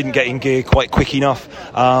 minutes we didn't get in gear quite quick enough,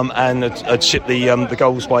 and had shipped the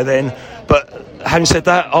goals by then. But having said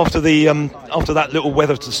that, after that little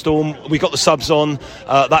weather to the storm, we got the subs on.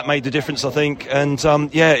 That made the difference, I think. And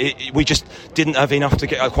we just didn't have enough to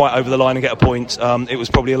get quite over the line and get a point. It was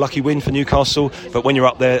probably a lucky win for Newcastle, but when you're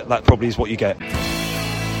up there, that probably is what you get.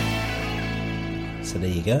 So there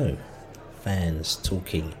you go, fans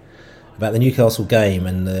talking about the Newcastle game,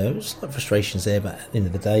 and slight frustrations there, but at the end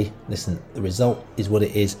of the day, listen, the result is what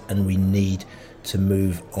it is, and we need to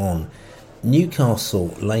move on. Newcastle,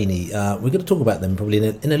 Laney, we're going to talk about them probably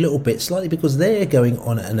in a little bit, slightly because they're going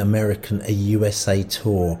on a USA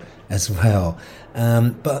tour as well.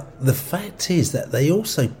 But the fact is that they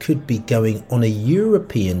also could be going on a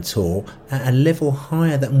European tour at a level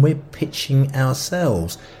higher than we're pitching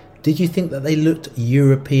ourselves. Did you think that they looked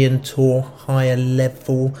European tour, higher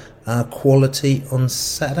level quality on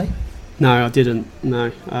Saturday? No, I didn't.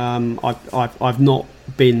 No, I've not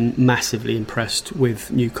been massively impressed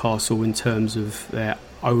with Newcastle in terms of their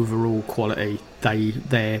overall quality.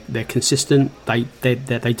 They're consistent. They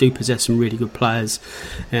do possess some really good players.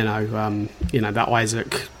 That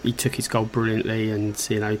Isaac, he took his goal brilliantly, and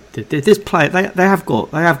this player they have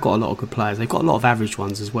got a lot of good players. They've got a lot of average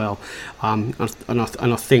ones as well. And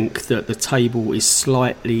I think that the table is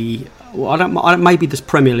slightly. Well, maybe this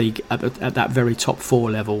Premier League at that very top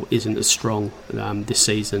 4 level isn't as strong this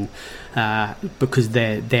season because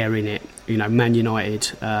they're in it. Man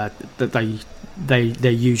United,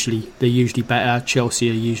 they're usually better. Chelsea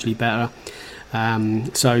are usually better.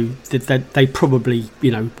 So they probably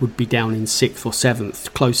would be down in 6th or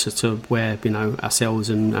 7th, closer to where ourselves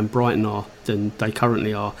and Brighton are than they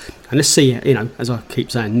currently are. And let's see, as I keep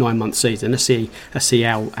saying, 9-month season. Let's see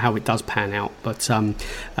how it does pan out. But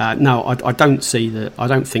no, I don't see that. I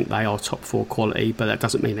don't think they are top 4 quality, but that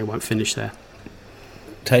doesn't mean they won't finish there.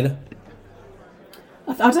 Taylor,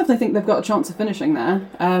 I definitely think they've got a chance of finishing there.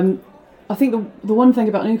 I think the one thing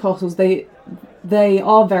about Newcastle is they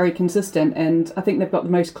are very consistent, and I think they've got the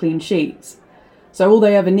most clean sheets. So all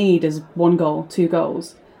they ever need is 1 goal, 2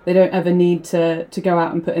 goals. They don't ever need to go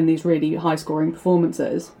out and put in these really high-scoring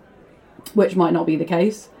performances, which might not be the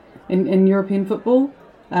case in European football.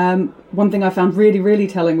 One thing I found really, really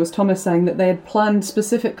telling was Thomas saying that they had planned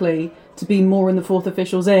specifically to be more in the fourth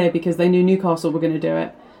official's ear because they knew Newcastle were going to do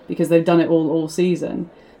it, because they've done it all season.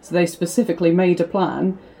 So they specifically made a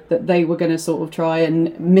plan that they were going to sort of try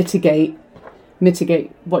and mitigate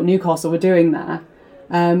what Newcastle were doing there.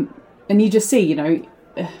 And you just see,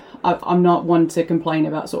 I'm not one to complain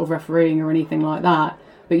about sort of refereeing or anything like that,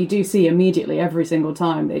 but you do see immediately every single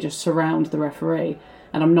time they just surround the referee.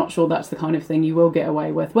 And I'm not sure that's the kind of thing you will get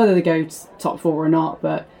away with, whether they go top 4 or not,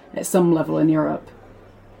 but at some level in Europe.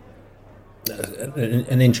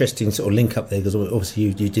 An interesting sort of link up there, because obviously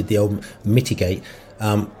you did the old mitigate.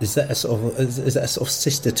 Is that a sort of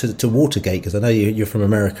sister to Watergate? Because I know you're from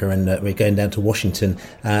America, and we're going down to Washington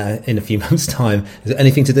in a few months' time. Is it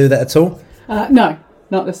anything to do with that at all? No,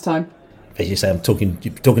 not this time. As you say, I'm talking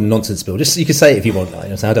nonsense, Bill. Just you can say it if you want.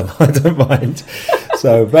 I don't mind.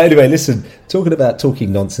 So, but anyway, listen. Talking about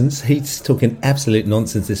talking nonsense, he's talking absolute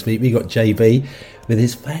nonsense this week. We got JB with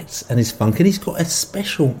his facts and his funk, and he's got a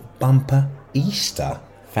special bumper Easter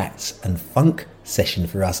facts and funk session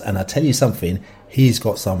for us. And I tell you something, he's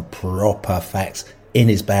got some proper facts in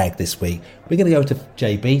his bag this week. We're going to go to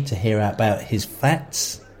JB to hear about his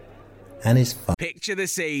facts and his fun. Picture the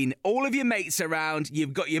scene. All of your mates around,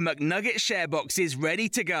 you've got your McNugget share boxes ready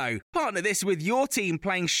to go. Partner this with your team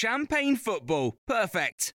playing champagne football.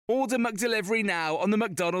 Perfect. Order McDelivery now on the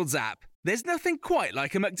McDonald's app. There's nothing quite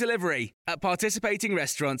like a McDelivery. At participating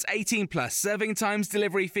restaurants, 18 plus, serving times,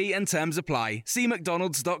 delivery fee and terms apply. See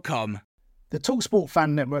mcdonalds.com. The TalkSport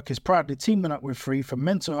Fan Network is proudly teaming up with Free for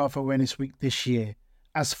Mental Health Awareness Week this year.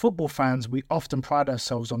 As football fans, we often pride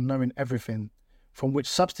ourselves on knowing everything, from which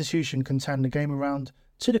substitution can turn the game around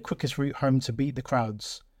to the quickest route home to beat the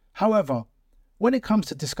crowds. However, when it comes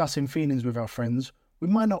to discussing feelings with our friends, we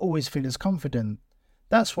might not always feel as confident.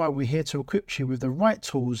 That's why we're here to equip you with the right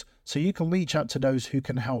tools so you can reach out to those who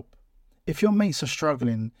can help. If your mates are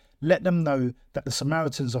struggling, let them know that the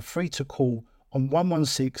Samaritans are free to call on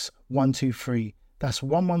 116 123. That's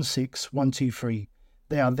 116 123.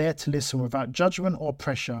 They are there to listen without judgment or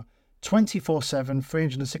pressure, 24/7,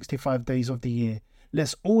 365 days of the year.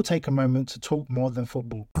 Let's all take a moment to talk more than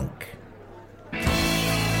football. Are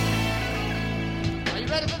you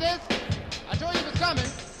ready for this? I told you it was coming.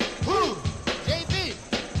 Who? JB.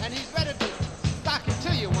 And he's ready to stock it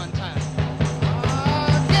to you one time.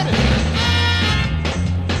 Get it.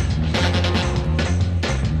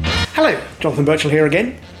 Hello, Jonathan Birchall here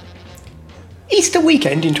again. Easter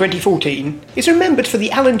weekend in 2014 is remembered for the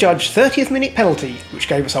Alan Judge 30th minute penalty, which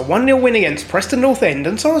gave us a 1-0 win against Preston North End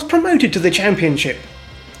and saw us promoted to the Championship.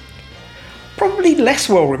 Probably less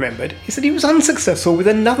well remembered is that he was unsuccessful with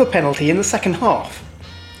another penalty in the second half.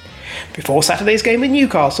 Before Saturday's game in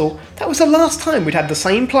Newcastle, that was the last time we'd had the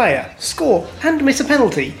same player score and miss a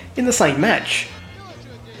penalty in the same match.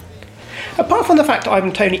 Apart from the fact that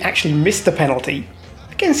Ivan Toney actually missed the penalty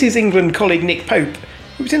against his England colleague Nick Pope,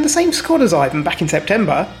 who was in the same squad as Ivan back in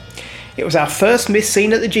September, it was our first miss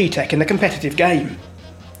seen at the G-Tech in the competitive game.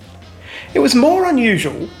 It was more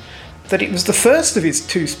unusual that it was the first of his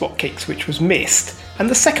 2 spot kicks which was missed, and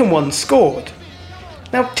the second one scored.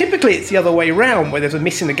 Now typically it's the other way round where there's a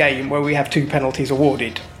miss in the game where we have 2 penalties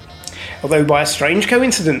awarded. Although by a strange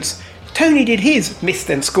coincidence, Toney did his miss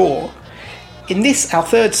then score In this, our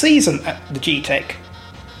third season at the G-Tech,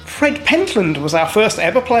 Fred Pentland was our first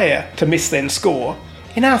ever player to miss then score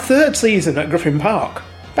in our third season at Griffin Park,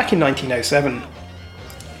 back in 1907.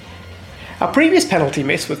 Our previous penalty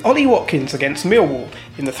miss was Ollie Watkins against Millwall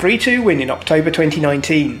in the 3-2 win in October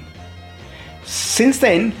 2019. Since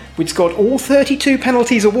then, we'd scored all 32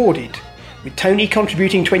 penalties awarded, with Tony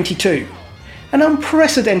contributing 22, an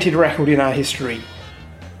unprecedented record in our history.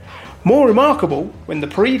 More remarkable when the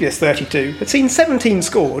previous 32 had seen 17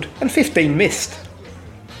 scored and 15 missed.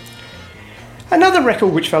 Another record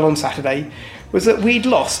which fell on Saturday was that we'd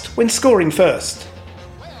lost when scoring first.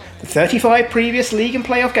 The 35 previous league and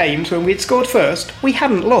playoff games when we'd scored first, we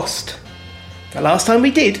hadn't lost. The last time we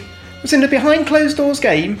did was in a behind closed doors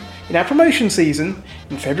game in our promotion season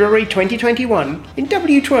in February 2021 in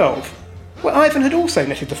W12, where Ivan had also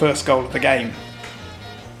netted the first goal of the game.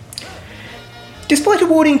 Despite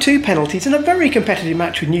awarding 2 penalties in a very competitive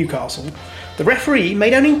match with Newcastle, the referee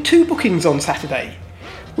made only 2 bookings on Saturday,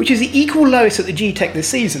 which is the equal lowest at the G-Tech this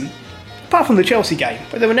season, apart from the Chelsea game,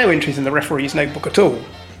 where there were no entries in the referee's notebook at all.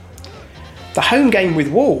 The home game with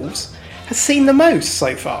Wolves has seen the most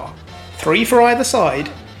so far, 3 for either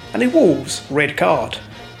side, and a Wolves red card.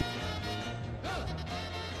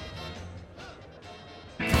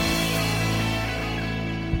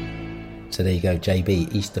 So there you go,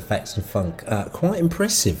 JB, Easter Facts and Funk. Quite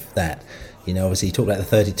impressive that. You know, obviously you talk about the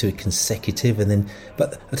 32 consecutive, and then,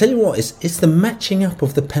 but I'll tell you what, it's the matching up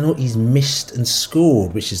of the penalties missed and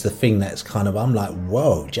scored, which is the thing that's kind of, I'm like,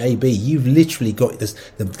 whoa, JB, you've literally got this,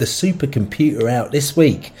 the supercomputer out this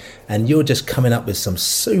week, and you're just coming up with some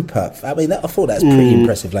super. I mean, I thought that's pretty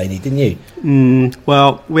impressive, lady, didn't you?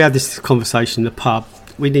 Well, we had this conversation in the pub.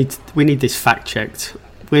 We need this fact checked.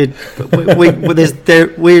 We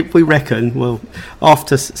reckon, well,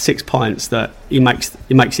 after 6 pints that he makes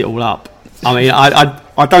it all up. I mean,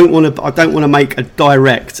 I don't want to make a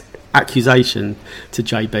direct accusation to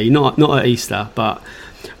JB, not at Easter, but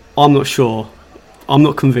I'm not sure. I'm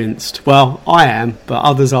not convinced. Well, I am, but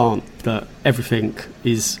others aren't, that everything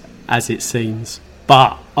is as it seems.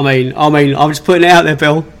 But I mean, I'm just putting it out there,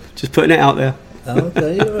 Bill. Just putting it out there.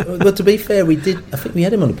 Okay, well, to be fair, I think we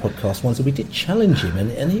had him on the podcast once, and we did challenge him,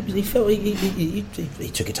 and he felt he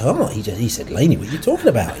took it to heart. He said, "Laney, what are you talking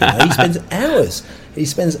about? You know, he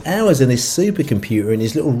spends hours in his supercomputer in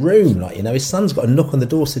his little room. Like, you know, his son's got a knock on the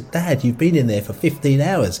door, said, Dad, you've been in there for 15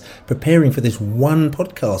 hours preparing for this one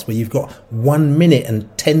podcast where you've got 1 minute and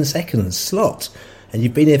 10 seconds slot." And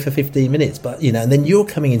you've been here for 15 minutes, but, you know, and then you're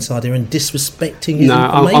coming inside here and disrespecting his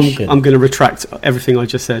information. I'm going to retract everything I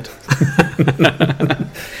just said.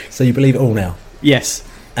 So you believe it all now? Yes.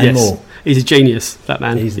 And more? He's a genius, that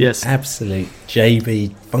man. He's an absolute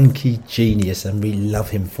JB funky genius, and we love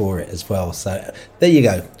him for it as well. So there you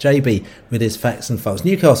go, JB with his facts and facts.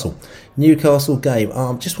 Newcastle game.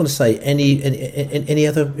 Just want to say, any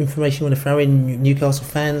other information you want to throw in? Newcastle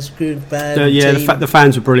fans, good, bad? The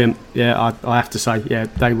fans were brilliant. Yeah, I have to say, yeah,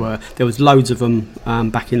 they were. There was loads of them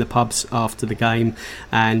back in the pubs after the game,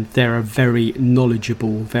 and they're a very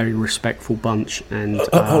knowledgeable, very respectful bunch. And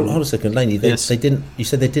hold a second, Laney. They didn't. You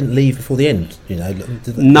said they didn't leave before the end. You know,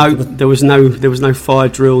 there was no fire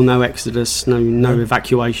drill, no exodus, no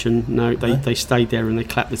evacuation. No, they stayed there and they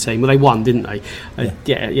clapped the team. Well, they won, didn't they?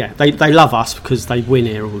 They love us because they win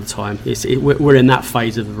here all the time. We're in that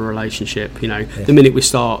phase of a relationship. You know, the minute we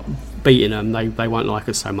start beating them, they won't like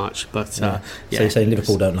us so much. But so you're saying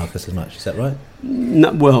Liverpool don't like us as much? Is that right?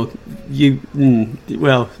 No,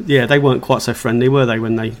 they weren't quite so friendly, were they,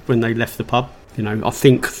 when they left the pub? You know, I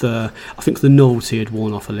think the novelty had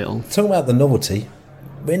worn off a little. Talking about the novelty,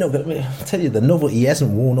 I'll tell you, the novelty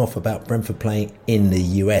hasn't worn off about Brentford playing in the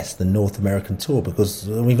US, the North American tour, because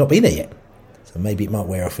we've not been there yet. So maybe it might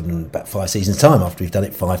wear off in about 5 seasons' time after we've done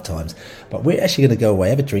it 5 times. But we're actually going to go away,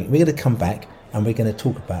 have a drink. We're going to come back and we're going to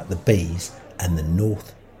talk about the Bees and the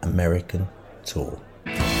North American tour.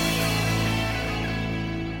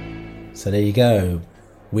 So there you go.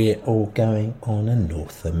 We're all going on a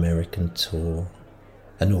North American tour.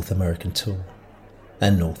 A North American tour. A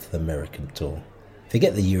North American tour.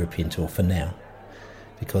 Forget the European tour for now,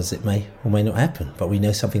 because it may or may not happen. But we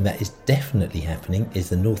know something that is definitely happening is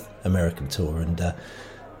the North American tour. And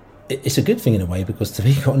it's a good thing in a way, because to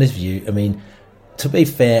be honest with you, I mean, to be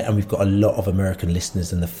fair, and we've got a lot of American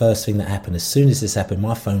listeners, and the first thing that happened, as soon as this happened,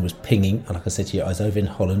 my phone was pinging, and like I said to you, I was over in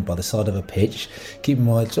Holland by the side of a pitch, keeping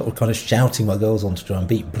my sort of kind of shouting my girls on to try and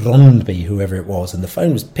beat Brøndby, whoever it was, and the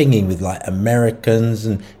phone was pinging with like Americans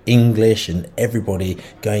and English and everybody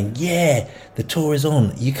going, yeah, the tour is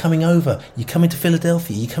on, you coming over, you coming to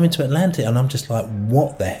Philadelphia, you coming to Atlanta, and I'm just like,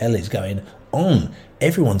 what the hell is going on?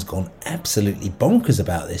 Everyone's gone absolutely bonkers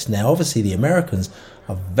about this. Now, obviously, the Americans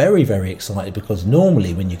are very, very excited because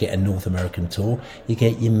normally when you get a North American tour, you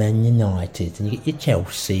get your Man United and you get your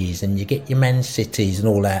Chelseas and you get your Man Cities and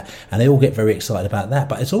all that, and they all get very excited about that.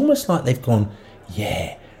 But it's almost like they've gone,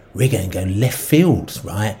 yeah, we're going to go left field,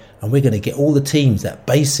 right? And we're going to get all the teams that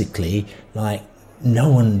basically, like, no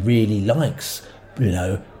one really likes, you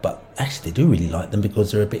know, but actually they do really like them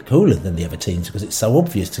because they're a bit cooler than the other teams, because it's so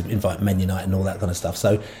obvious to invite Man United and all that kind of stuff.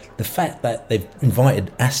 So the fact that they've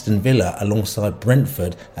invited Aston Villa alongside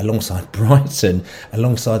Brentford, alongside Brighton,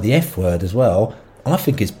 alongside the F word as well, I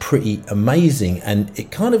think is pretty amazing. And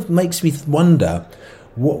it kind of makes me wonder,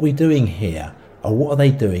 what we're doing here, or what are they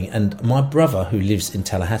doing? And my brother, who lives in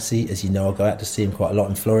Tallahassee, as you know, I go out to see him quite a lot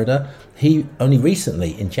in Florida. He only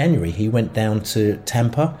recently, in January, he went down to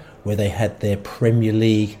Tampa, where they had their Premier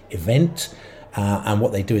League event. And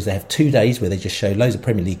what they do is they have 2 days where they just show loads of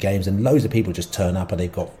Premier League games, and loads of people just turn up, and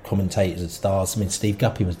they've got commentators and stars. I mean, Steve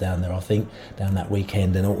Guppy was down there, I think, down that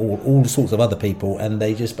weekend, and all sorts of other people, and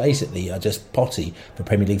they just basically are just potty for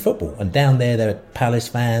Premier League football. And down there are Palace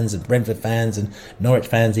fans and Brentford fans and Norwich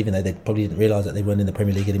fans, even though they probably didn't realise that they weren't in the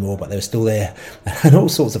Premier League anymore, but they were still there. And all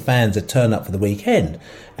sorts of fans that turn up for the weekend.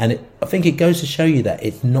 And I think it goes to show you that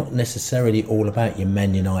it's not necessarily all about your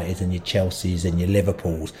Man United and your Chelseas and your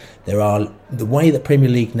Liverpools. There are, the way that Premier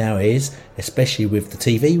League now is, especially with the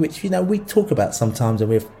TV, which, you know, we talk about sometimes,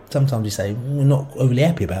 and sometimes we say we're not overly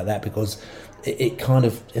happy about that because it kind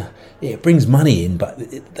of, it brings money in, but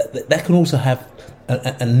that can also have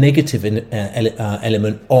a negative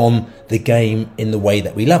element on the game in the way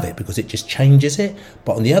that we love it, because it just changes it.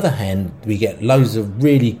 But on the other hand, we get loads of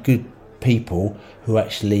really good people who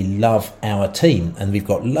actually love our team, and we've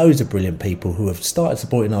got loads of brilliant people who have started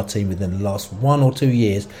supporting our team within the last 1 or 2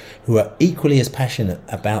 years, who are equally as passionate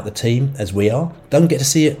about the team as we are. Don't get to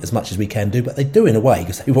see it as much as we can do, but they do in a way,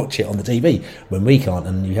 because they watch it on the TV when we can't,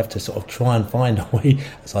 and you have to sort of try and find a way,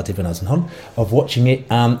 as I did when I was in Holland, of watching it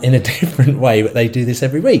in a different way. But they do this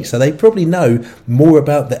every week, so they probably know more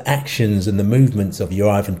about the actions and the movements of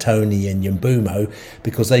your Ivan Toney and your Mbumo,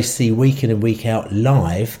 because they see week in and week out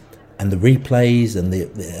live, and the replays and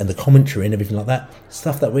the commentary and everything like that,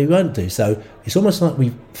 stuff that we won't do. So it's almost like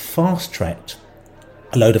we've fast-tracked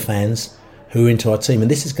a load of fans who are into our team, and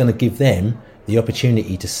this is going to give them the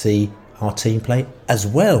opportunity to see our team play, as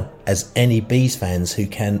well as any Bees fans who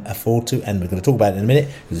can afford to, and we're going to talk about it in a minute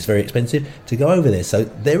because it's very expensive, to go over there. So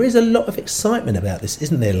there is a lot of excitement about this,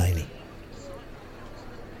 isn't there, Laney?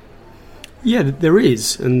 Yeah, there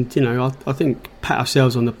is, and you know, I think pat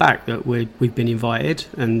ourselves on the back that we've been invited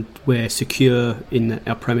and we're secure in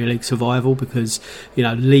our Premier League survival, because you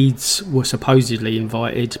know, Leeds were supposedly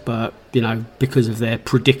invited, but you know, because of their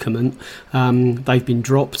predicament, they've been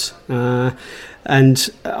dropped, and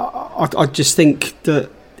I just think that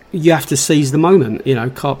you have to seize the moment, you know,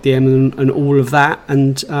 carpe diem and all of that,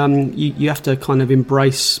 and you have to kind of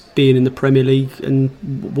embrace being in the Premier League and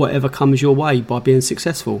whatever comes your way by being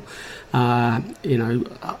successful. You know,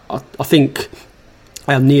 I think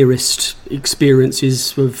our nearest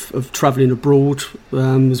experiences of travelling abroad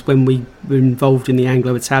was when we were involved in the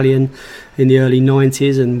Anglo-Italian in the early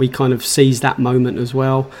 90s, and we kind of seized that moment as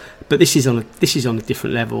well. But this is on a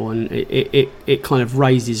different level, and it kind of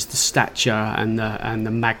raises the stature and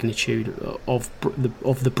the magnitude of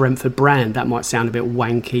the Brentford brand. That might sound a bit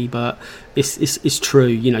wanky, but it's true.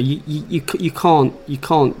 You know, you can't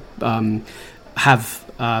have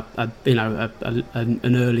an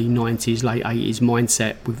early 90s, late 80s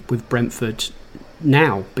mindset with Brentford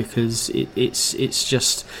now, because it's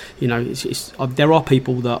just, you know, it's there are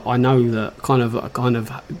people that I know that kind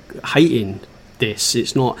of hating this.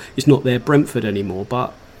 It's not their Brentford anymore,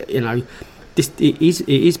 but you know, it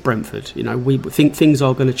is Brentford. You know, we think things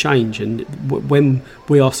are going to change, and when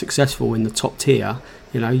we are successful in the top tier,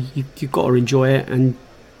 you know, you've got to enjoy it, and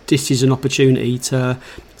this is an opportunity to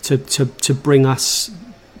bring us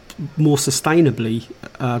more sustainably,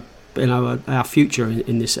 you know, our future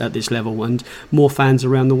in this at this level, and more fans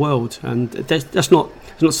around the world. And that's not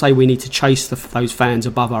to say we need to chase those fans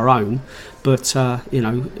above our own, but you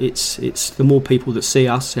know, it's the more people that see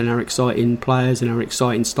us and our exciting players and our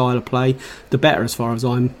exciting style of play, the better, as far as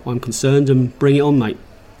I'm concerned. And bring it on, mate.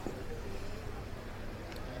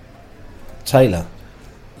 Taylor,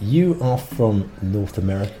 you are from North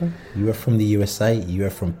America, you are from the USA, you are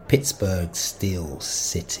from Pittsburgh Steel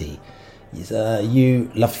City.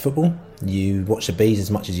 You love football, you watch the Bees as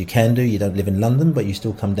much as you can do. You don't live in London, but you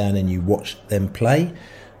still come down and you watch them play.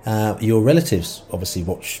 Your relatives obviously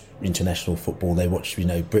watch international football, they watch,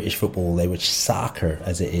 British football, they watch soccer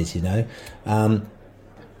as it is,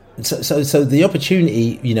 So the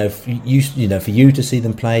opportunity, for you to see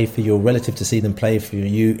them play, for your relative to see them play, for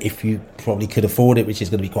you, if you probably could afford it, which is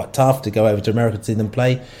going to be quite tough to go over to America to see them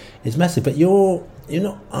play, is massive. But you're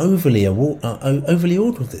not overly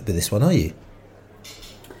awed with this one, are you?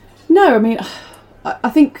 No, I mean, I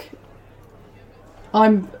think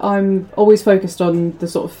I'm always focused on the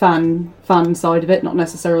sort of fan side of it, not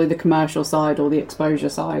necessarily the commercial side or the exposure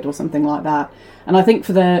side or something like that. And I think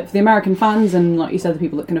for the American fans and, like you said, the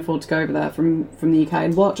people that can afford to go over there from the UK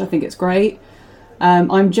and watch, I think it's great.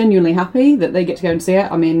 I'm genuinely happy that they get to go and see it.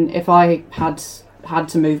 I mean, if I had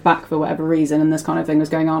to move back for whatever reason and this kind of thing was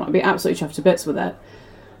going on, I'd be absolutely chuffed to bits with it.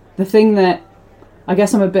 The thing that I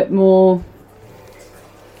guess I'm a bit more,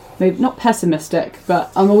 maybe not pessimistic,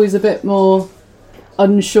 but I'm always a bit more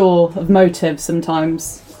unsure of motives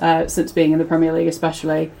sometimes, since being in the Premier League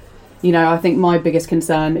especially. I think my biggest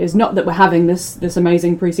concern is not that we're having this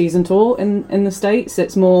amazing pre-season tour in the States.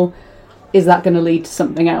 It's more, is that going to lead to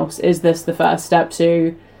something else? Is this the first step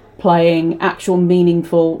to playing actual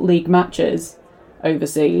meaningful league matches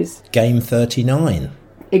overseas? Game 39.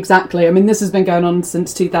 Exactly. I mean, this has been going on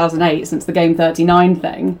since 2008, since the Game 39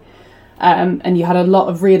 thing. And you had a lot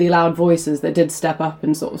of really loud voices that did step up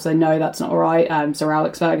and sort of say, no, that's not all right. Sir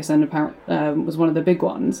Alex Ferguson was one of the big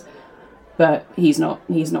ones. But he's not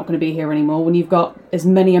going to be here anymore. When you've got as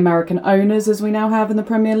many American owners as we now have in the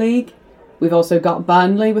Premier League, we've also got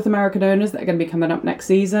Burnley with American owners that are going to be coming up next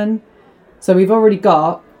season. So we've already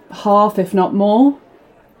got half, if not more,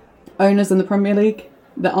 owners in the Premier League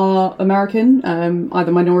that are American,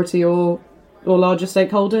 either minority or larger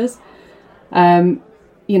stakeholders.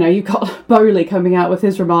 You've got Bowley coming out with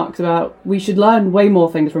his remarks about we should learn way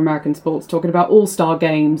more things from American sports, talking about all-star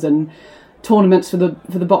games and tournaments for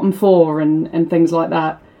the bottom four and things like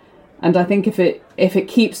that. And I think if it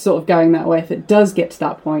keeps sort of going that way, if it does get to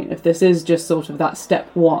that point, if this is just sort of that step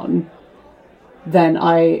one, then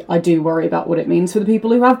I do worry about what it means for the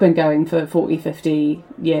people who have been going for 40, 50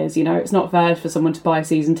 years. It's not fair for someone to buy a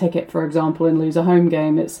season ticket, for example, and lose a home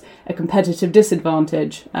game. It's a competitive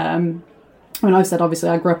disadvantage. When I said, obviously,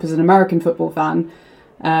 I grew up as an American football fan.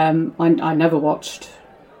 I never watched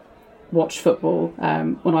football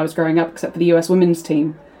when I was growing up, except for the US women's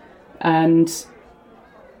team. And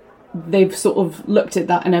they've sort of looked at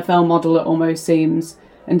that NFL model, it almost seems,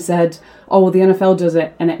 and said, oh, well, the NFL does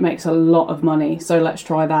it and it makes a lot of money, so let's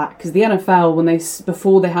try that. Because the NFL,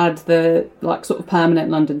 before they had the sort of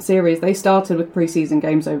permanent London series, they started with pre-season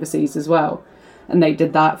games overseas as well. And they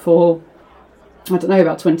did that for,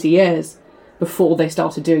 about 20 years before they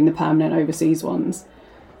started doing the permanent overseas ones.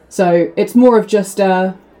 So it's more of just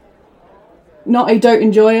not a don't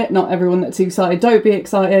enjoy it, not everyone that's excited, don't be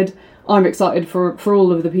excited. I'm excited for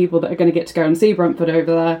all of the people that are going to get to go and see Brentford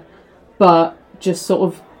over there, but just sort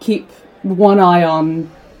of keep one eye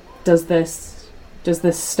on, does this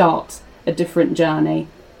start a different journey?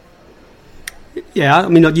 Yeah, I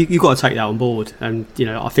mean, you've got to take that on board, and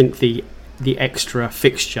I think the extra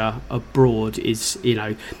fixture abroad is,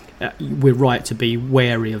 we're right to be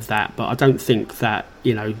wary of that, but I don't think that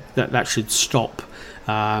that should stop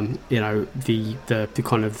the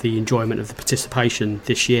kind of the enjoyment of the participation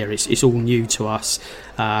this year. It's all new to us.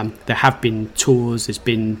 There have been tours. There's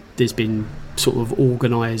been sort of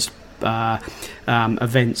organised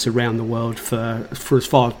events around the world for as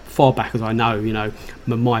far back as I know.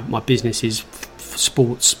 My business is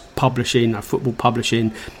sports publishing, football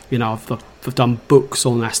publishing. I've done books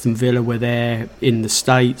on Aston Villa where they're in the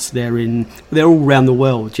States, they're all around the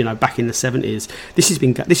world. Back in the 70s,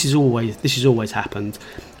 this has always happened.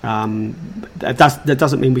 That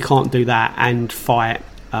doesn't mean we can't do that and fight.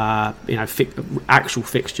 Actual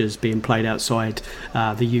fixtures being played outside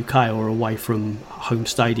the UK or away from home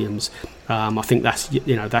stadiums. I think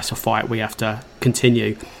that's a fight we have to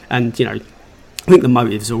continue. And I think the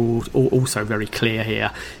motives are also very clear here.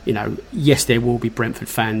 Yes, there will be Brentford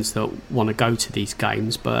fans that want to go to these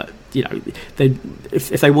games, but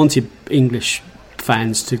if they wanted English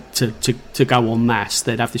fans to go en masse,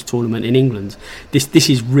 they'd have this tournament in England. This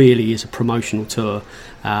is a promotional tour,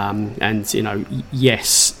 and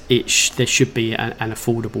yes, there should be an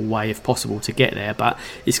affordable way, if possible, to get there, but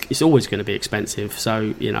it's always going to be expensive.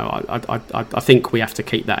 So I think we have to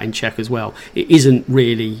keep that in check as well. It isn't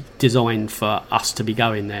really designed for us to be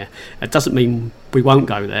going there. It doesn't mean we won't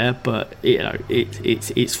go there, but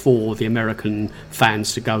it's for the American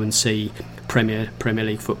fans to go and see Premier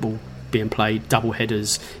League football being played, double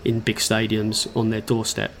headers in big stadiums on their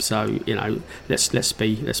doorstep. So let's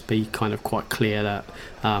be kind of quite clear that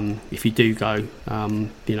if you do go,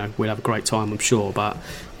 we'll have a great time, I'm sure. But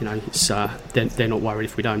it's they're not worried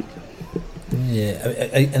if we don't. Yeah,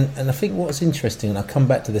 and I think what's interesting, and I come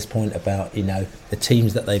back to this point about the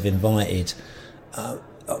teams that they've invited. I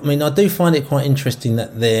do find it quite interesting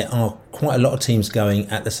that there are quite a lot of teams going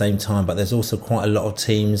at the same time, but there's also quite a lot of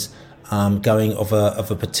teams going of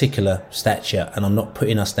a particular stature. And I'm not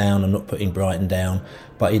putting us down, I'm not putting Brighton down,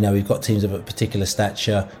 but we've got teams of a particular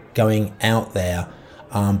stature going out there.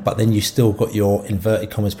 But then you still got your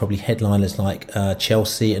inverted commas probably headliners like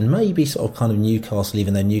Chelsea and maybe sort of kind of Newcastle,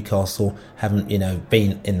 even though Newcastle haven't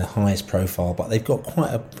been in the highest profile, but they've got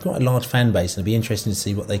quite a large fan base, and it'll be interesting to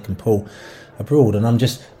see what they can pull abroad. And I'm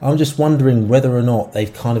just wondering whether or not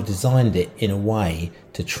they've kind of designed it in a way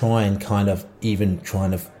to try and kind of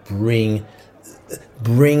bring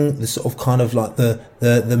the sort of kind of like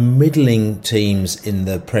the middling teams in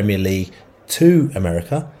the Premier League to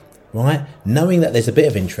America. Right, knowing that there's a bit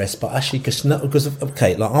of interest, but actually because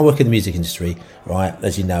I work in the music industry, right,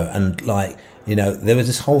 as you know, and there was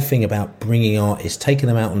this whole thing about bringing artists, taking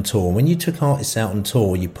them out on tour. When you took artists out on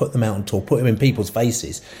tour, you put them out on tour, put them in people's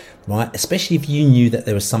faces, right, especially if you knew that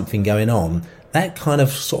there was something going on. That kind of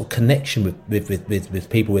sort of connection with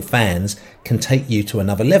people, with fans, can take you to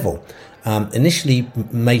another level. Initially,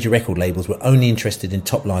 major record labels were only interested in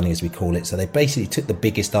top lining, as we call it. So they basically took the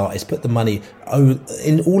biggest artists, put the money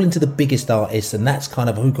all into the biggest artists, and that's kind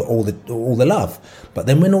of who got all the love. But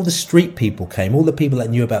then when all the street people came, all the people that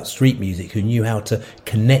knew about street music, who knew how to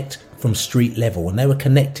connect from street level, and they were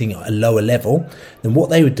connecting at a lower level, then what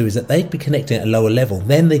they would do is that they'd be connecting at a lower level.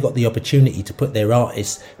 Then they got the opportunity to put their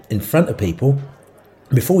artists in front of people.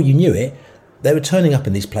 Before you knew it, they were turning up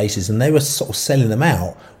in these places and they were sort of selling them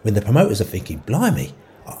out when the promoters are thinking, blimey,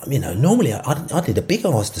 normally I did a big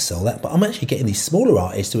ask to sell that, but I'm actually getting these smaller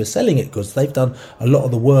artists who are selling it because they've done a lot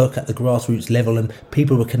of the work at the grassroots level, and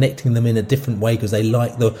people were connecting them in a different way because they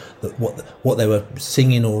liked what they were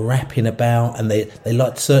singing or rapping about, and they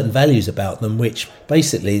liked certain values about them, which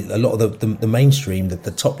basically a lot of the mainstream,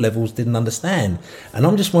 the top levels, didn't understand. And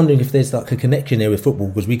I'm just wondering if there's like a connection there with football,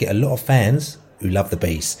 because we get a lot of fans who love the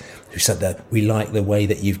Beast, who said that we like the way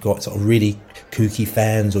that you've got sort of really kooky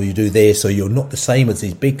fans, or you do this, or you're not the same as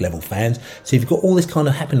these big level fans. So you've got all this kind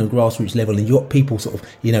of happening on grassroots level, and you've got people sort of,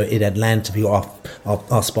 in Atlanta, we've got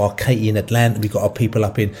our Spa Katie in Atlanta, we've got our people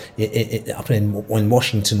up in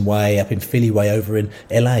Washington way, up in Philly way, over in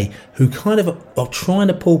LA, who kind of are trying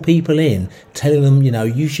to pull people in, telling them,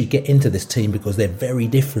 you should get into this team because they're very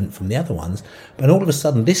different from the other ones. But all of a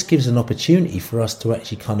sudden, this gives an opportunity for us to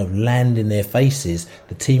actually kind of land in their faces.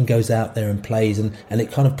 The team goes out there and plays, and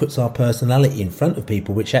it kind of puts our personality in front of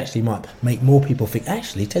people, which actually might make more people think,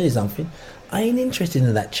 actually, tell you something, I ain't interested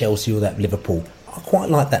in that Chelsea or that Liverpool. I quite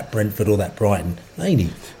like that Brentford or that Brighton. Ain't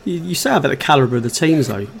he? You say about the calibre of the teams,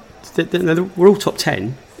 though. We're all top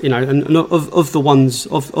 10, and of the ones,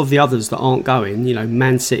 of the others that aren't going,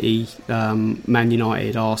 Man City, Man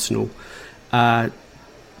United, Arsenal,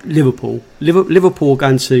 Liverpool are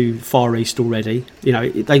going to Far East already.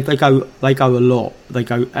 They go a lot. They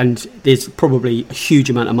go, and there's probably a huge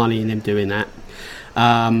amount of money in them doing that.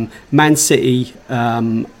 Man City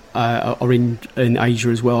are in Asia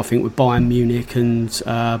as well, I think, with Bayern Munich and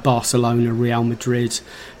Barcelona, Real Madrid.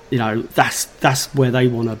 That's where they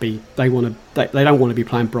want to be. They don't want to be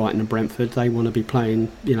playing Brighton and Brentford. They want to be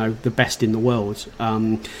playing, the best in the world.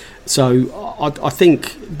 So I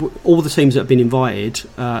think all the teams that have been invited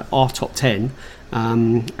are top 10,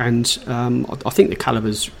 and I think the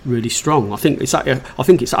caliber's really strong. I think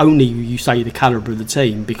it's only, you say, the caliber of the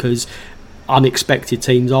team because unexpected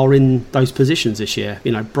teams are in those positions this year.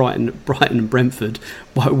 Brighton and Brentford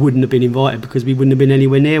wouldn't have been invited because we wouldn't have been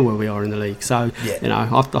anywhere near where we are in the league. So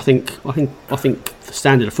I think the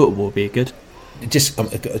standard of football would be good. Just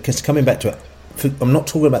coming back to it, I'm not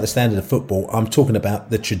talking about the standard of football. I'm talking about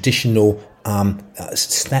the traditional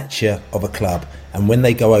stature of a club. And when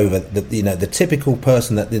they go over, the typical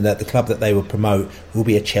person that the club that they will promote will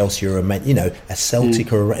be a Chelsea or a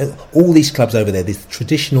Celtic or all these clubs over there. This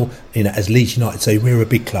traditional, as Leeds United say, we're a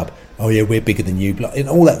big club. Oh yeah, we're bigger than you.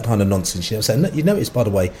 All that kind of nonsense. So you notice, by the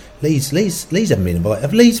way, Leeds haven't been invited.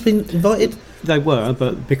 Have Leeds been invited? They were,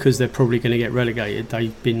 but because they're probably going to get relegated,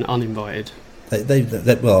 they've been uninvited.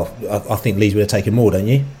 Well, I think Leeds would have taken more, don't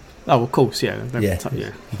you? Oh, of course, yeah.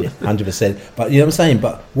 100%. But you know what I'm saying.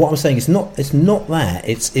 But what I'm saying, it's not that.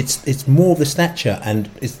 It's more of the stature, and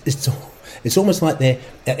it's almost like they're,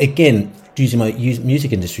 again, using my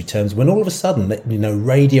music industry terms, when all of a sudden,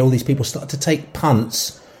 radio, all these people start to take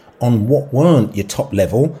punts on what weren't your top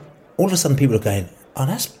level, all of a sudden people are going, oh,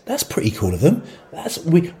 that's pretty cool of them.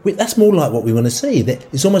 That's more like what we want to see.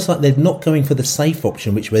 It's almost like they're not going for the safe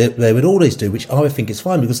option, which they would always do, which I would think is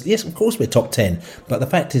fine, because yes, of course we're top 10, but the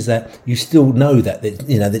fact is that you still know that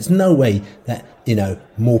there's no way that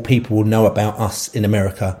more people will know about us in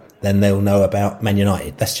America than they'll know about Man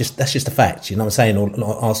United. That's just a fact. You know what I'm saying? Or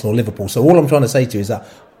Arsenal, or Liverpool. So all I'm trying to say to you is that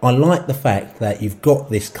I like the fact that you've got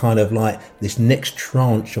this kind of like this next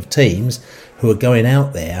tranche of teams who are going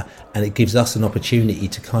out there, and it gives us an opportunity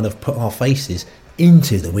to kind of put our faces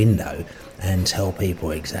into the window and tell people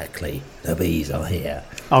exactly the bees are here.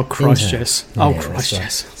 Oh, Christ, yes. Oh, Christ,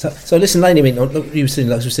 yes. So listen, Laney, I mean, like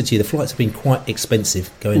I said to you, the flights have been quite expensive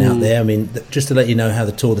going out there. I mean, just to let you know how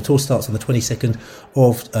the tour starts on the 22nd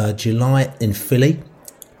of July in Philly.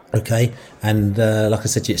 Okay, and like I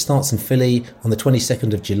said to you, it starts in Philly on the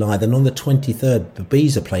 22nd of July. Then on the 23rd, the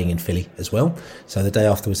Bees are playing in Philly as well. So the day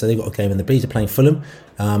afterwards, so they've got a game, and the Bees are playing Fulham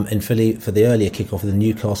in Philly for the earlier kickoff, and the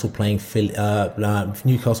Newcastle playing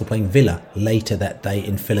Villa later that day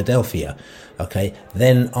in Philadelphia. Okay,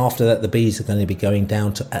 then after that, the Bees are going to be going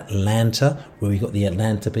down to Atlanta, where we've got the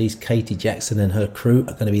Atlanta Bees. Katie Jackson and her crew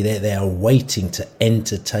are going to be there. They are waiting to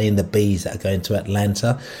entertain the Bees that are going to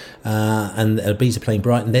Atlanta. And the Bees are playing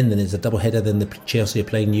Brighton. Then there's a double header. Then the Chelsea are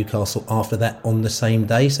playing Newcastle after that on the same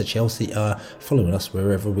day. So Chelsea are following us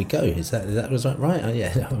wherever we go. Is that was right? Oh,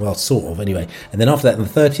 yeah, well, sort of anyway. And then after that, on the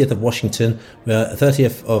 30th of Washington,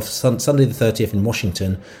 Sunday the 30th in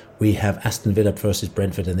Washington, we have Aston Villa versus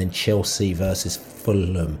Brentford, and then Chelsea versus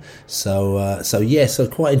Fulham. So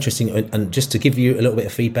quite interesting. And just to give you a little bit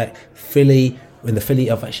of feedback,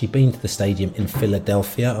 I've actually been to the stadium in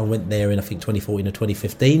Philadelphia. I went there in, I think, 2014 or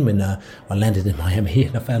 2015 when I landed in Miami,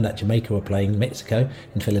 and I found out Jamaica were playing Mexico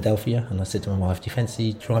in Philadelphia. And I said to my wife, do you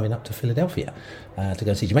fancy driving up to Philadelphia to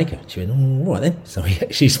go see Jamaica? She went, all right then. So we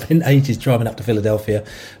actually spent ages driving up to Philadelphia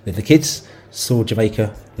with the kids, saw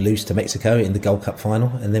Jamaica lose to Mexico in the Gold Cup final,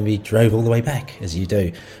 and then we drove all the way back, as you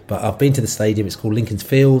do. But I've been to the stadium. It's called Lincoln's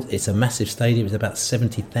Field. It's a massive stadium. It's about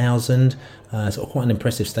 70,000. It's quite an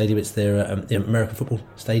impressive stadium. It's their American football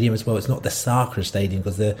stadium as well. It's not the Sacre Stadium,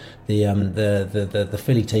 because the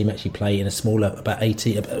Philly team actually play in a smaller, about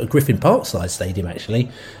 80, a Griffin Park size stadium actually.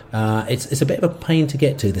 It's a bit of a pain to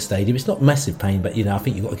get to the stadium. It's not massive pain, but I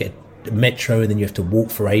think you've got to get metro, and then you have to walk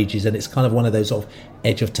for ages, and it's kind of one of those sort of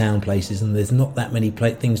edge of town places, and there's not that many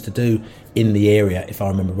things to do in the area, if I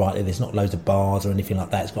remember rightly. There's not loads of bars or anything like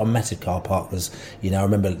that. It's got a massive car park, because I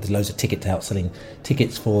remember there's loads of ticket touts selling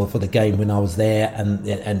tickets for the game when I was there,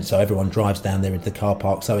 and so everyone drives down there into the car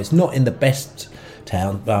park. So it's not in the best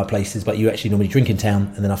town places, but you actually normally drink in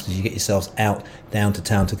town, and then after you get yourselves out down to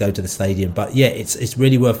town to go to the stadium. But yeah, it's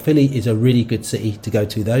really worth. Philly is a really good city to go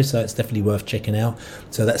to though, so it's definitely worth checking out.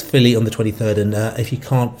 So that's Philly on the 23rd, and if you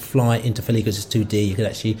can't fly into Philly because it's too dear, you could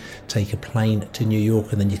actually take a plane to New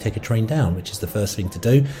York, and then you take a train down, which is the first thing to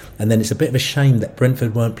do. And then it's a bit of a shame that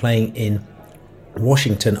Brentford weren't playing in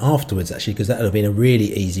Washington afterwards, actually, because that would have been a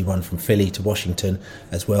really easy one from Philly to Washington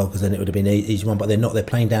as well, because then it would have been an easy one. But they're not. They're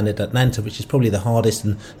playing down at Atlanta, which is probably the hardest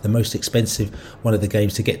and the most expensive one of the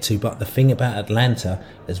games to get to. But the thing about Atlanta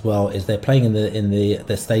as well is they're playing in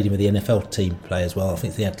the stadium of the NFL team play as well. I think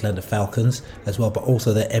it's the Atlanta Falcons as well, but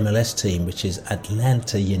also their MLS team, which is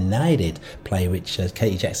Atlanta United play, which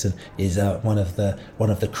Katie Jackson is one of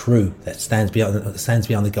the crew that stands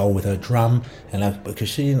behind the goal with her drum, and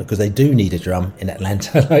because they do need a drum in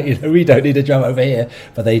Atlanta. We don't need a drum over here,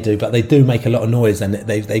 but they do. But they do make a lot of noise, and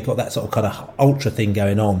they've got that sort of kind of ultra thing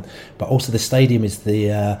going on. But also the stadium is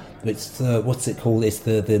what's it called? It's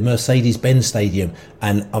the Mercedes-Benz Stadium,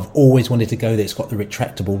 and I've always wanted to go there. It's got the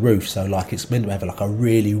retractable roof, so it's meant to have a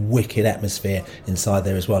really wicked atmosphere inside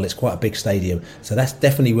there as well. It's quite a big stadium, so that's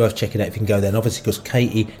definitely worth checking out if you can go there. And obviously, because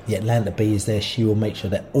Katie, the Atlanta Bee, is there, she will make sure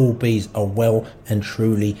that all bees are well and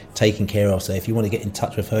truly taken care of. So if you want to get in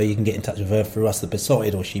touch with her, you can get in touch with her through us, the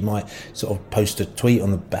Besotted, or she might sort of post a tweet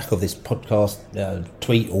on the back of this podcast,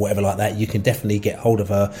 tweet or whatever like that. You can definitely get hold of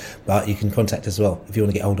her, but you can contact us as well if you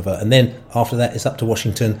want to get hold of her. And then after that, it's up to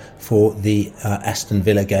Washington for the Aston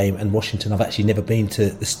Villa game. And Washington, I've actually never been to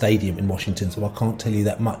the stadium in Washington, so I can't tell you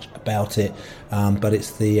that much about it. But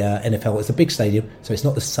it's the NFL. It's a big stadium, so it's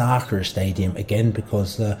not the Sacre Stadium again,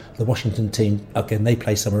 because the Washington team, again, they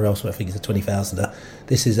play somewhere else where I think it's a 20,000er.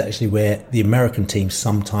 This is actually where the American teams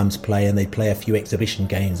sometimes play, and they play a few exhibition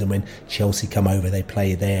games. And when Chelsea come over, they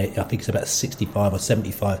play there. I think it's about 65 or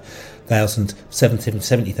 75,000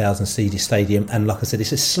 70,000 seated stadium, and like I said,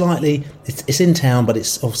 it's in town, but it's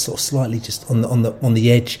sort of slightly just on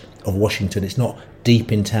the edge of Washington. It's not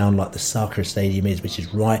deep in town like the Soccer Stadium is, which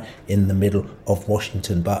is right in the middle of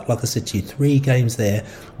Washington. But like I said to you, 3 games there,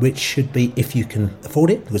 which should be, if you can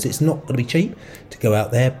afford it, because it's not going to be cheap to go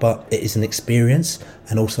out there, but it is an experience.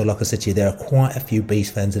 And also, like I said to you, there are quite a few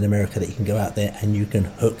Bees fans in America that you can go out there and you can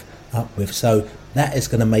hook up with. So that is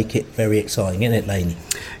going to make it very exciting, isn't it, Laney?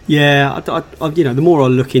 Yeah, I the more I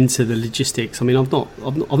look into the logistics, I mean, I've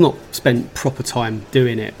not spent proper time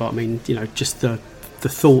doing it, but I mean, just the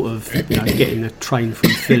thought of getting a train from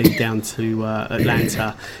Philly down to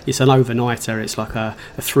Atlanta, it's an overnighter. It's like a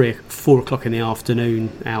 4 o'clock in the afternoon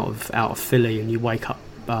out of Philly, and you wake up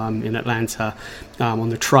in Atlanta on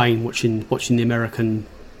the train watching the American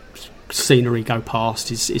scenery go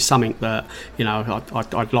past is something that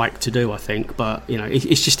I'd like to do, I think, but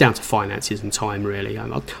it's just down to finances and time, really.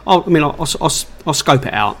 I'll scope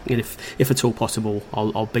it out, and if at all possible,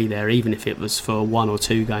 I'll be there, even if it was for 1 or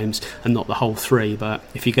 2 games and not the whole 3. But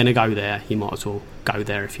if you're going to go there, you might as well go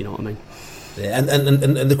there, if you know what I mean. Yeah,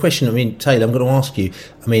 and the question, I mean, Taylor, I'm going to ask you.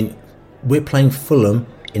 I mean, we're playing Fulham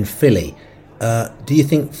in Philly. Do you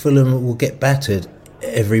think Fulham will get battered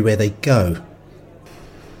everywhere they go?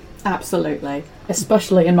 Absolutely,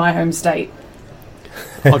 especially in my home state.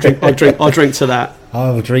 I'll drink to that.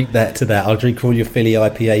 I'll drink that to that. I'll drink all your Philly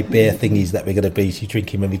IPA beer thingies that we're going to be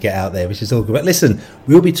drinking when we get out there, which is all good. But listen,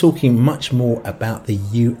 we'll be talking much more about the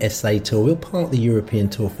USA Tour. We'll park the European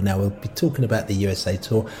Tour for now. We'll be talking about the USA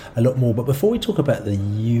Tour a lot more. But before we talk about the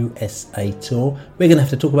USA Tour, we're going to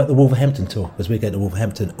have to talk about the Wolverhampton Tour, because we're going to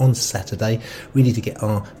Wolverhampton on Saturday. We need to get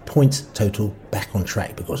our points total back on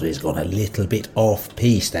track, because it's gone a little bit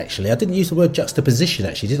off-piste, actually. I didn't use the word juxtaposition,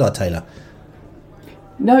 actually, did I, Taylor?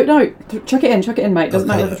 No, chuck it in, mate. Doesn't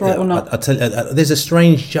matter if it's right or not. I tell you, there's a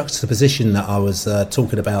strange juxtaposition that I was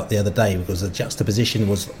talking about the other day, because the juxtaposition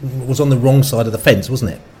was on the wrong side of the fence,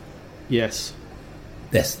 wasn't it? Yes,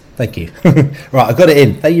 thank you. Right, I got it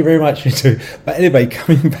in. Thank you very much. But anyway,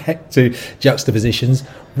 coming back to juxtapositions,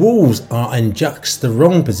 Wolves are in the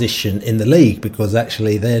wrong position in the league, because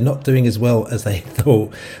actually they're not doing as well as they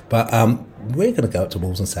thought. But we're going to go up to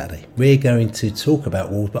Wolves on Saturday. We're going to talk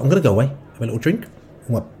about Wolves, but I'm going to go away, have a little drink.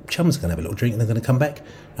 My chum's going to have a little drink, and they're going to come back,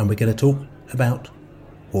 and we're going to talk about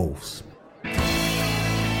Wolves.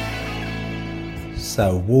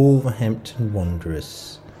 So, Wolverhampton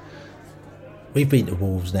Wanderers. We've been to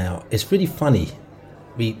Wolves now. It's really funny.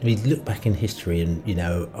 We look back in history, and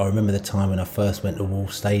I remember the time when I first went to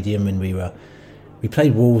Wolves Stadium, and we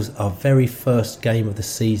played Wolves our very first game of the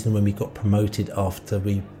season when we got promoted after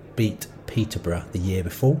we beat Peterborough the year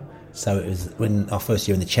before. So it was when our first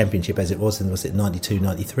year in the Championship, as it was, and was it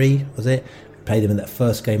 92-93, was it? We played them in that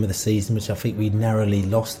first game of the season, which I think we narrowly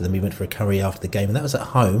lost, and then we went for a curry after the game, and that was at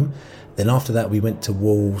home. Then after that we went to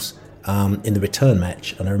Wolves in the return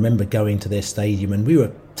match, and I remember going to their stadium, and we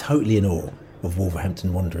were totally in awe of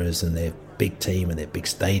Wolverhampton Wanderers and their big team and their big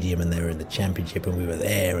stadium, and they were in the Championship, and we were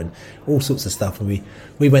there, and all sorts of stuff, and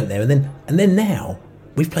we went there, and then now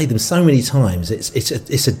we've played them so many times.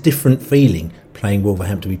 It's a different feeling playing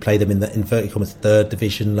Wolverhampton. We played them in the inverted commas 3rd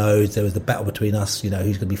division loads. There was the battle between us, who's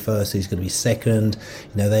going to be first, who's going to be second.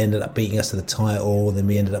 They ended up beating us to the title. Then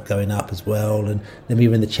we ended up going up as well. And then we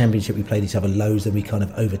were in the Championship. We played each other loads, and we kind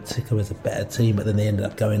of overtook them as a better team. But then they ended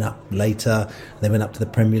up going up later. They went up to the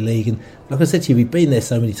Premier League. And like I said to you, we've been there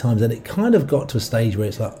so many times, and it kind of got to a stage where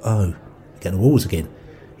it's like, oh, we're going to Wolves again.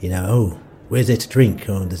 Where's there to drink?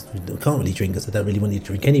 I can't really drink, because I don't really want you to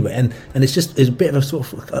drink anyway. And it's a bit of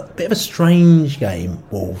a strange game.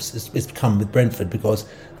 Wolves it's become with Brentford, because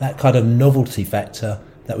that kind of novelty factor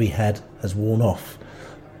that we had has worn off.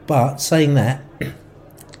 But saying that,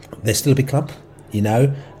 they're still a big club.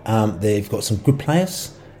 They've got some good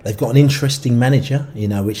players. They've got an interesting manager.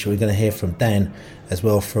 Which we're going to hear from Dan as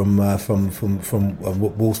well, from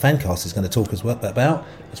Wolves Fancast is going to talk as well about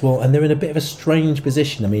as well. And they're in a bit of a strange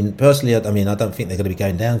position. I mean, personally, I don't think they're going to be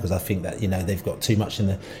going down, because I think that they've got too much in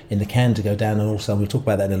the can to go down, and also we'll talk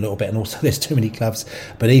about that in a little bit. And also, there's too many clubs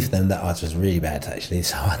beneath them that are just really bad, actually.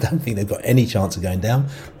 So I don't think they've got any chance of going down.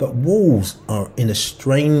 But Wolves are in a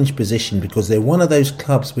strange position, because they're one of those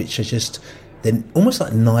clubs which are they're almost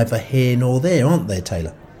like neither here nor there, aren't they,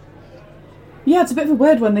 Taylor? Yeah, it's a bit of a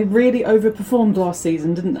weird one. They really overperformed last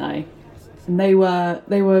season, didn't they? And they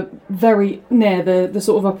were very near the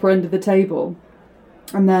sort of upper end of the table.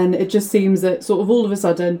 And then it just seems that sort of all of a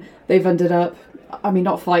sudden they've ended up,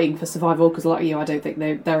 not fighting for survival, because like you, I don't think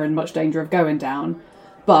they're in much danger of going down,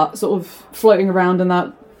 but sort of floating around in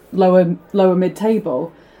that lower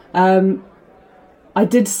mid-table. I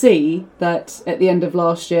did see that at the end of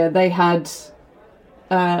last year they had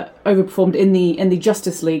overperformed in the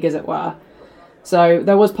Justice League, as it were. So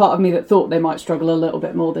there was part of me that thought they might struggle a little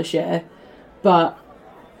bit more this year, but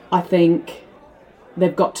I think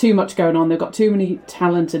they've got too much going on. They've got too many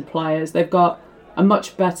talented players. They've got a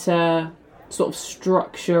much better sort of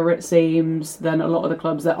structure, it seems, than a lot of the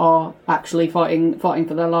clubs that are actually fighting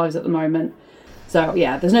for their lives at the moment. So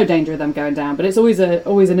yeah, there's no danger of them going down, but it's always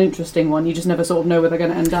an interesting one. You just never sort of know where they're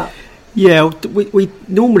going to end up. Yeah, we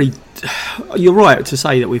normally, you're right to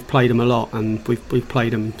say that we've played them a lot, and we've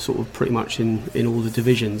played them sort of pretty much in all the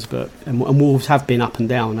divisions. And Wolves have been up and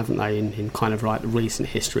down, haven't they? In kind of like the recent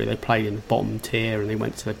history, they played in the bottom tier, and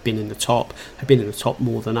they've been in the top. They've been in the top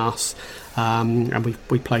more than us, and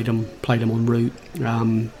we played them en route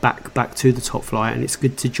back to the top flight, and it's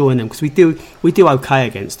good to join them because we do okay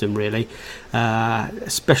against them really,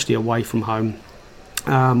 especially away from home.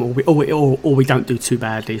 Or we don't do too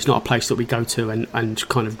badly. It's not a place that we go to and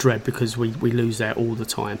kind of dread because we lose there all the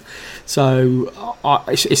time. So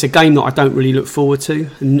it's a game that I don't really look forward to,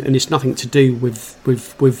 and it's nothing to do with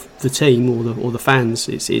the team or the fans.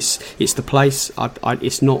 It's the place.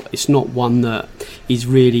 It's not one that is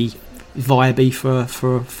really viable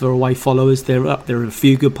for away followers. There are a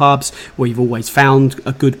few good pubs. We've always found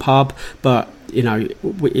a good pub, but you know,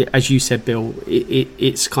 as you said, Bill,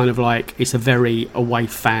 it's kind of like it's a very away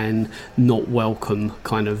fan, not welcome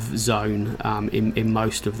kind of zone in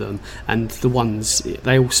most of them, and the ones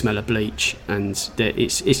they all smell of bleach, and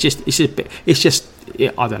it's just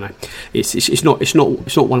I don't know. It's not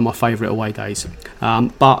one of my favourite away days.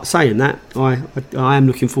 But saying that, I am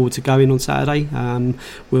looking forward to going on Saturday.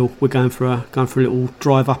 We're going for a little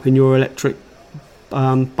drive up in your electric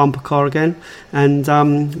bumper car again,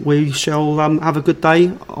 and we shall have a good day.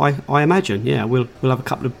 I imagine. Yeah, we'll have a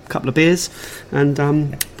couple of beers and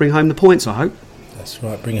bring home the points. I hope. That's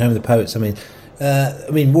right. Bring home the points. I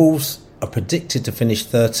mean, Wolves are predicted to finish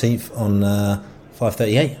 13th on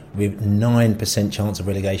 538 with 9% chance of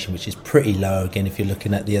relegation, which is pretty low. Again, if you're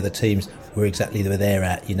looking at the other teams, we're exactly where they're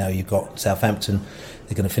at. You know, you've got Southampton.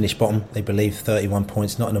 They're going to finish bottom, they believe, 31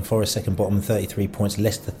 points. Nottingham Forest second bottom, 33 points.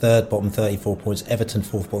 Leicester third bottom, 34 points. Everton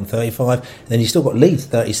fourth bottom, 35. And then you've still got Leeds,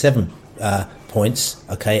 37 points.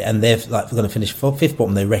 Okay, and they're going to finish fifth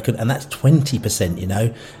bottom, they reckon, and that's 20%. You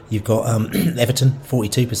know, you've got Everton,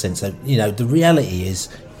 42%. So you know, the reality is,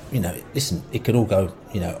 you know, listen, it could all go,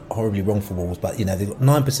 you know, horribly wrong for Wolves, but, you know, they've got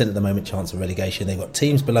 9% at the moment chance of relegation. They've got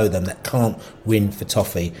teams below them that can't win for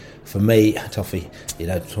Toffee. For me, Toffee, you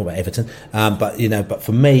know, talk about Everton, but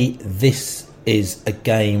for me, this is a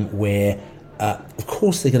game where, of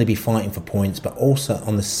course, they're going to be fighting for points, but also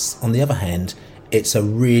on the other hand, it's a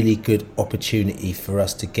really good opportunity for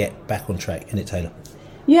us to get back on track, isn't it, Taylor?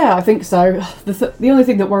 Yeah, I think so. The only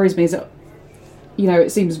thing that worries me is that, you know, it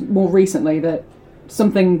seems more recently that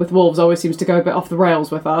something with Wolves always seems to go a bit off the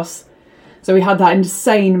rails with us. So we had that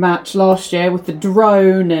insane match last year with the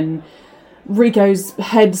drone and Rico's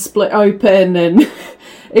head split open, and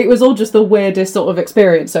it was all just the weirdest sort of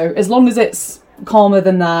experience. So as long as it's calmer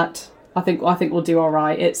than that, I think we'll do all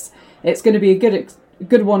right. It's going to be a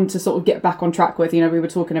good one to sort of get back on track with. You know, we were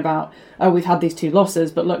talking about, we've had these 2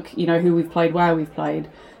 losses, but look, you know, who we've played, where we've played.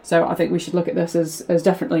 So I think we should look at this as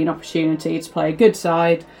definitely an opportunity to play a good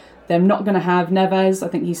side. They're not going to have Neves. I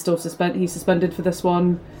think he's still suspended for this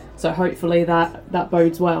one. So hopefully that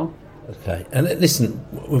bodes well. Okay. And listen,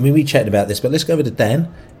 when we chatted about this, but let's go over to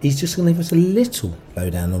Dan. He's just going to give us a little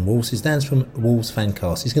lowdown on Wolves. His Dan's from Wolves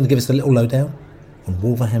Fancast. He's going to give us a little lowdown on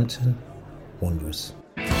Wolverhampton Wanderers.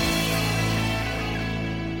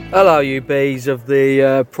 Hello, you bees of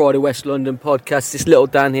the Pride of West London podcast. It's little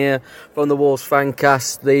Dan here from the Wolves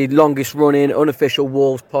Fancast, the longest running unofficial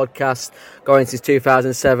Wolves podcast going since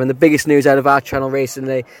 2007. The biggest news out of our channel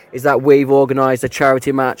recently is that we've organised a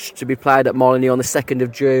charity match to be played at Molineux on the 2nd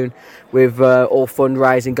of June with all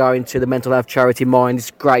fundraising going to the mental health charity Mind. It's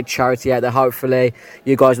a great charity out there. Hopefully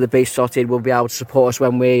you guys at the Beesotted will be able to support us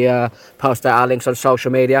when we post out our links on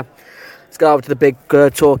social media. Let's go over to the big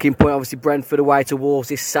talking point. Obviously, Brentford away to Wolves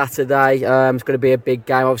this Saturday. It's going to be a big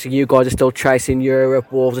game. Obviously, you guys are still chasing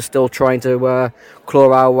Europe. Wolves are still trying to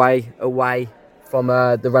claw our way away from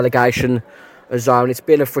the relegation zone. It's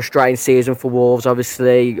been a frustrating season for Wolves.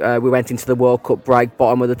 Obviously, we went into the World Cup break,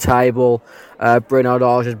 bottom of the table. Bruno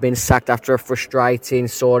Lage has been sacked after a frustrating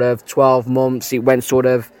sort of 12 months. It went sort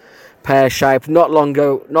of pear-shaped. Not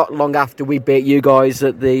long after we beat you guys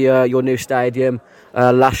at the your new stadium.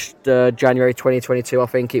 Last January 2022, I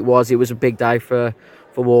think it was a big day for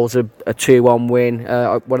for Wolves, a 2-1 win.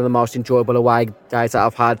 One of the most enjoyable away days that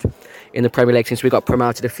I've had in the Premier League since we got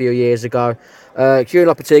promoted a few years ago. Kieran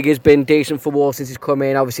Lopetegui has been decent for Wolves since he's come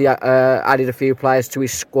in. Obviously, added a few players to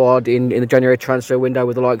his squad in the January transfer window,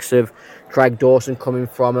 with the likes of Craig Dawson coming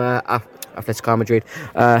from Atletico Madrid,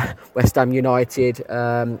 West Ham United,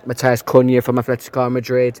 Mateus Cunha from Atletico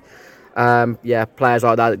Madrid. Players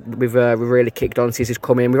like that we've really kicked on since he's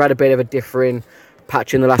come in. We've had a bit of a differing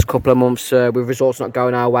patch in the last couple of months with results not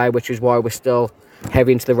going our way, which is why we're still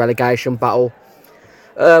heavy into the relegation battle.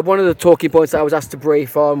 One of the talking points that I was asked to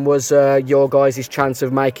brief on was your guys' chance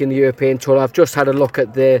of making the European tour. I've just had a look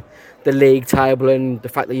at the league table, and the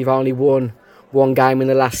fact that you've only won one game in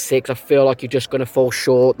the last 6, I feel like you're just going to fall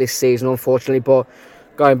short this season, unfortunately. But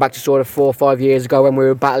going back to sort of 4 or 5 years ago when we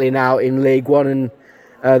were battling out in League One and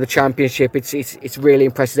the Championship, it's really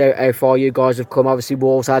impressive how far you guys have come. Obviously,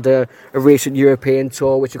 Wolves had a recent European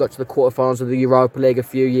tour, which got to the quarterfinals of the Europa League a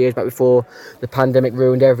few years back before the pandemic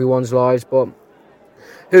ruined everyone's lives. But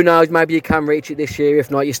who knows, maybe you can reach it this year. If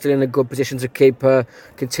not, you're still in a good position to keep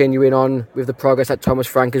continuing on with the progress that Thomas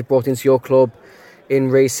Frank has brought into your club in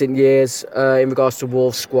recent years. In regards to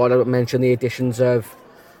Wolves' squad, I mentioned the additions of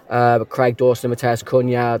Craig Dawson and Mateus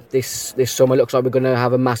Cunha. This summer looks like we're going to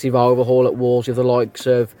have a massive overhaul at Wolves with the likes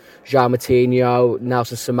of João Moutinho,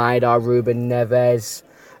 Nelson Semedo, Ruben Neves,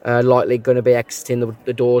 likely going to be exiting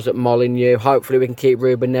the doors at Molineux. Hopefully we can keep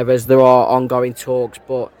Ruben Neves. There are ongoing talks,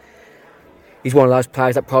 but he's one of those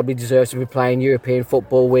players that probably deserves to be playing European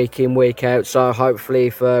football week in, week out. So hopefully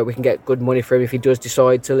if we can get good money for him if he does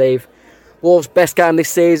decide to leave. Wolves' best game this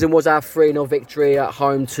season was our 3-0 victory at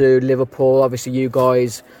home to Liverpool. Obviously, you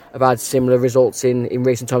guys have had similar results in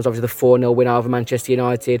recent times. Obviously, the 4-0 win over Manchester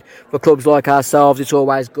United. For clubs like ourselves, it's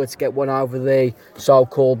always good to get one over the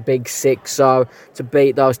so-called Big Six. So to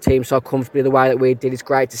beat those teams so comfortably the way that we did, it's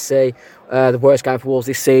great to see. The worst game for Wolves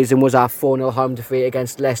this season was our 4-0 home defeat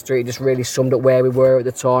against Leicester. It just really summed up where we were at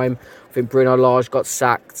the time. I think Bruno Lage got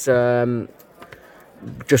sacked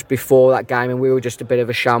just before that game, and we were just a bit of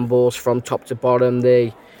a shambles from top to bottom.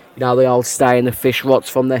 The old saying, the fish rots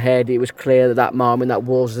from the head. It was clear at that moment that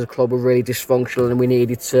Wolves as a club were really dysfunctional, and we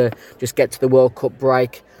needed to just get to the World Cup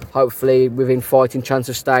break, hopefully within fighting chance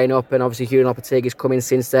of staying up. And obviously Kieran Lopetegui's come in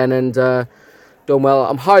since then and done well.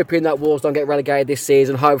 I'm hoping that Wolves don't get relegated this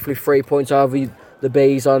season. Hopefully 3 points over the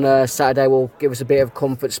Bees on Saturday will give us a bit of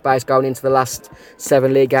comfort space going into the last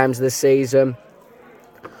 7 league games of the season.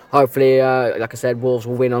 Hopefully, like I said, Wolves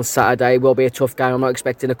will win on Saturday. It will be a tough game. I'm not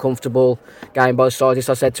expecting a comfortable game both sides.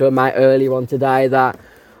 I said to a mate earlier on today that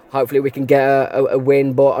hopefully we can get a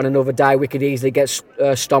win, but on another day we could easily get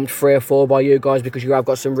stomped 3 or 4 by you guys, because you have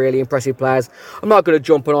got some really impressive players. I'm not going to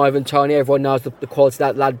jump on Ivan Toney. Everyone knows the quality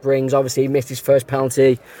that lad brings. Obviously, he missed his first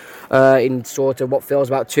penalty in sort of what feels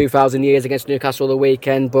about 2,000 years against Newcastle the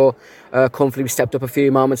weekend, but comfortably stepped up a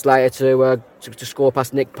few moments later to score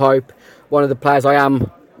past Nick Pope. One of the players I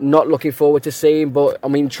am not looking forward to seeing, but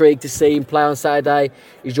I'm intrigued to see him play on Saturday,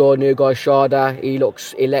 is your new guy Sharda. He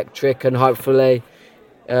looks electric, and hopefully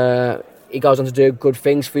he goes on to do good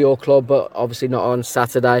things for your club, but obviously not on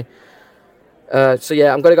Saturday. I'm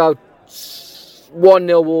going to go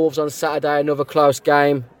 1-0 Wolves on Saturday, another close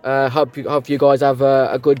game. Hope you guys have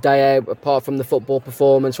a good day out, apart from the football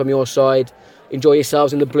performance from your side. Enjoy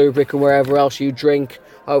yourselves in the Blue Brick and wherever else you drink.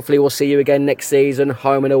 Hopefully we'll see you again next season,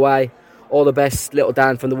 home and away. All the best, little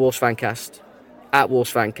Dan from the Wolves Fancast at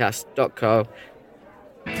wolvesfancast.co.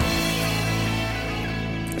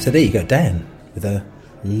 So there you go, Dan, with a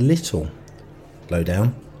little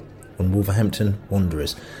lowdown on Wolverhampton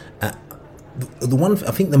Wanderers. The one,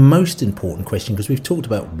 I think the most important question, because we've talked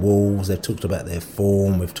about Wolves, they've talked about their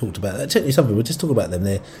form, we've talked about, I'll tell you something, we'll just talk about them.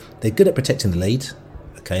 They're good at protecting the lead,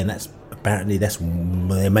 okay, and that's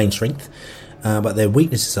their main strength. But their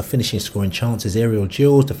weaknesses are finishing, scoring chances, aerial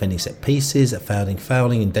duels, defending set pieces,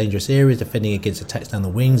 fouling in dangerous areas, defending against attacks down the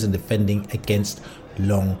wings, and defending against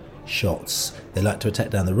long shots. They like to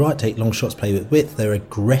attack down the right, take long shots, play with width. They're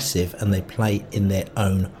aggressive and they play in their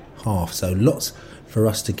own half. So lots for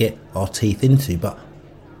us to get our teeth into. But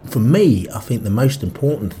for me, I think the most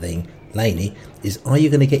important thing, Laney, is are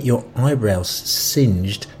you going to get your eyebrows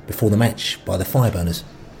singed before the match by the fire burners?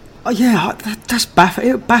 Oh yeah,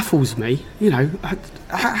 it baffles me. You know,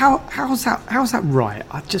 how's that right?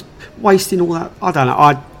 I just wasting all that. I don't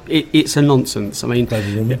know. It's a nonsense. I mean,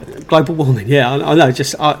 global warming. Yeah, I know.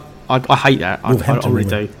 Just I hate that. I really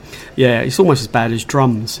do. Yeah, it's almost as bad as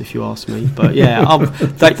drums, if you ask me. But yeah,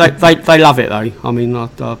 they love it though. I mean,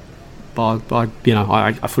 But I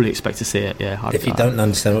fully expect to see it. Yeah. If you don't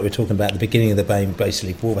understand what we're talking about at the beginning of the game,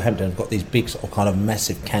 basically Wolverhampton have got these big sort of kind of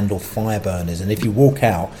massive candle fire burners, and if you walk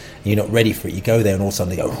out and you're not ready for it, you go there and all of a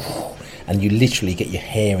sudden they go, and you literally get your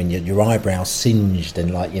hair and your eyebrows singed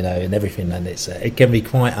and and everything, and it can be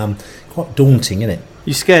quite daunting, isn't it?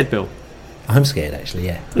 You scared, Bill? I'm scared, actually.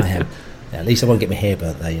 Yeah, I am. Yeah, at least I won't get my hair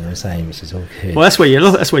burnt there. You know what I'm saying? Which is all good. Well, that's where you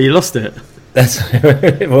lost it. That's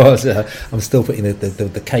it was. I'm still putting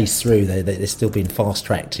the case through. They're still being fast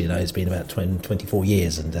tracked. It's been about 24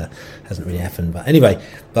 years and hasn't really happened. But anyway,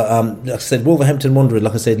 like I said, Wolverhampton Wanderers.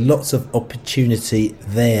 Like I said, lots of opportunity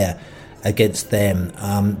there against them.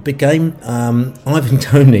 Big game. Ivan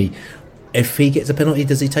Toney. If he gets a penalty,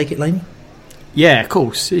 does he take it, Laney? Yeah, of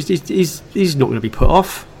course. He's not going to be put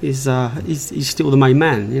off. He's still the main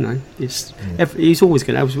man. He's always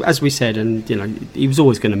going to, as we said, and he was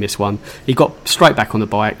always going to miss one. He got straight back on the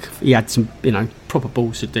bike. He had some proper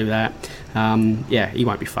balls to do that. He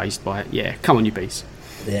won't be fazed by it. Yeah, come on, you bees.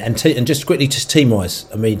 Yeah, and just quickly, just team-wise.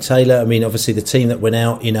 I mean, Taylor. I mean, obviously the team that went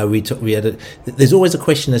out. There's always a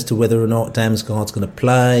question as to whether or not Damsgaard's going to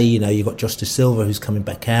play. You've got Josh De Silva who's coming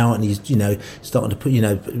back out, and he's starting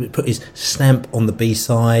to put his stamp on the B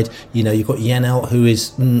side. You've got Janelt who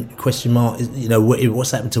is question mark.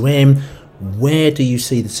 What's happened to him? Where do you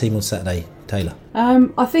see the team on Saturday, Taylor?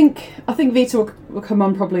 I think Vita will come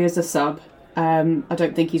on probably as a sub. I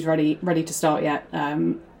don't think he's ready to start yet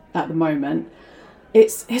at the moment.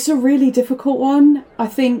 It's a really difficult one. I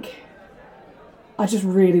think I just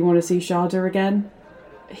really want to see Sharda again.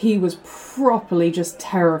 He was properly just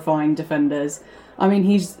terrifying defenders. I mean,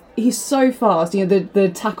 he's so fast.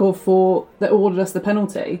 The tackle that awarded us the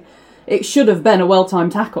penalty, it should have been a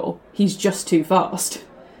well-timed tackle. He's just too fast.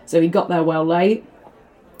 So he got there well late.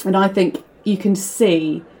 And I think you can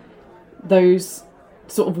see those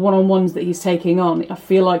sort of one-on-ones that he's taking on. I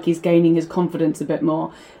feel like he's gaining his confidence a bit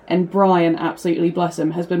more. And Brian, absolutely bless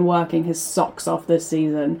him, has been working his socks off this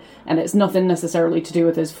season, and it's nothing necessarily to do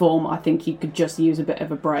with his form. I think he could just use a bit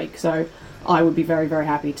of a break. So I would be very, very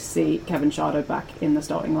happy to see Kevin Shardo back in the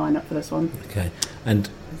starting lineup for this one. Okay, and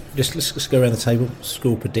let's go around the table.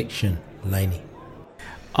 Score prediction, Laney.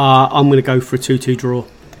 I'm going to go for a 2-2 draw.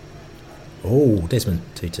 Oh, Desmond,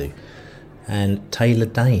 2-2. And Taylor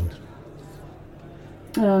Dane.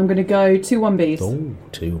 I'm going to go 2-1 bees. Oh,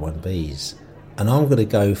 2-1 bees. And I'm going to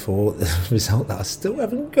go for the result that I still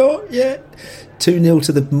haven't got yet. 2-0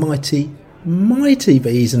 to the mighty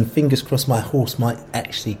bees, and fingers crossed my horse might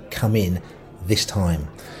actually come in this time.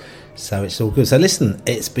 So it's all good. So listen,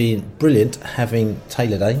 it's been brilliant having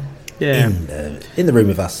Taylor Dane in the room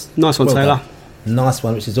with us. Nice one, Taylor. Done. Nice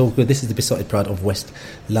one, which is all good. This is the Besotted Pride of West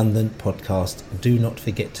London podcast. Do not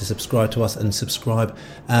forget to subscribe to us and subscribe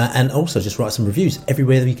and also just write some reviews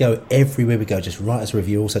everywhere we go. Just write us a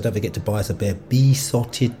review. Also, don't forget to buy us a beer.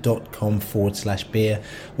 besotted.com/beer.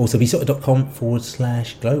 Also,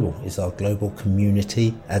 besotted.com/global is our global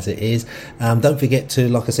community as it is. Don't forget to,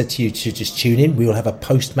 like I said to you, to just tune in. We will have a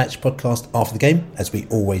post-match podcast after the game, as we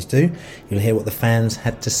always do. You'll hear what the fans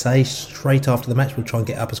had to say straight after the match. We'll try and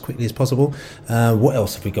get up as quickly as possible. What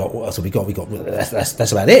else have we got?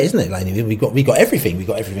 That's about it, isn't it, Laney? We got everything. We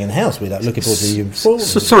got everything in the house. We're looking forward to you.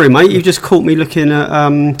 Sorry, mate. You just caught me looking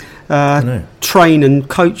at train and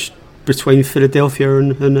coach between Philadelphia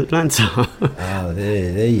and Atlanta. Oh,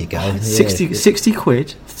 there you go. Yeah. 60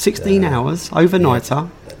 quid, 16 hours, overnighter. Yeah.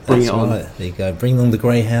 Bring That's it on. Right. There you go. Bring on the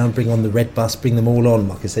Greyhound, bring on the Red Bus, bring them all on,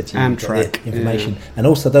 like I said to you. Amtrak. Information. Yeah. And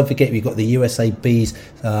also, don't forget, we've got the USA Bees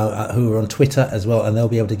who are on Twitter as well, and they'll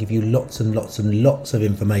be able to give you lots and lots and lots of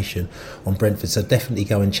information on Brentford. So definitely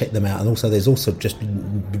go and check them out. And also, there's also just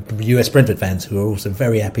US Brentford fans who are also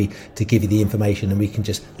very happy to give you the information, and we can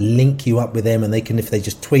just link you up with them, and they can, if they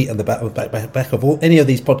just tweet on the back of any of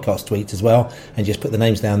these podcast tweets as well, and just put the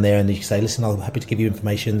names down there, and you can say, listen, I'm happy to give you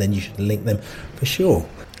information, then you should link them for sure.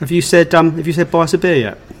 Have you said buy us a beer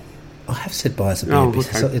yet? I have said buy us a beer.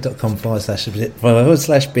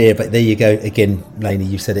 Besotted.com/beer. But there you go again, Laney.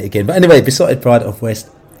 You said it again. But anyway, Besotted Pride of West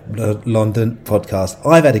London podcast.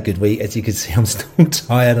 I've had a good week. As you can see, I'm still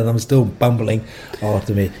tired and I'm still bumbling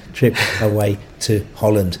after my trip away to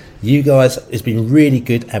Holland. You guys, it's been really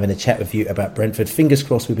good having a chat with you about Brentford. Fingers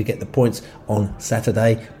crossed we will get the points on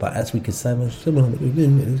Saturday. But as we could say, come on you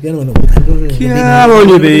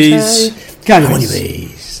bees. Come on you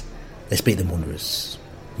bees. Let's beat the Wanderers.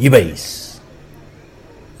 You bees.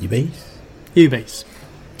 You bees. You bees.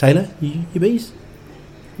 Taylor, you bees.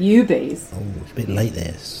 You bees. Oh, it's a bit late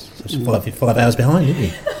there. So it's 5 hours behind, isn't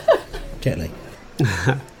he? Jet lag.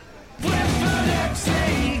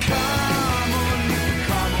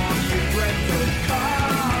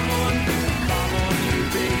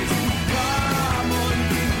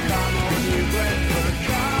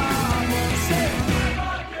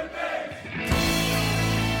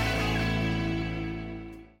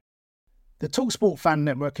 TalkSport Fan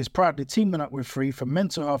Network is proudly teaming up with Free for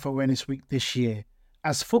Mental Health Awareness Week this year.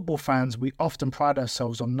 As football fans, we often pride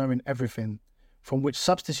ourselves on knowing everything, from which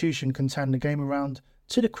substitution can turn the game around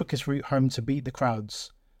to the quickest route home to beat the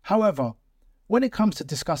crowds. However, when it comes to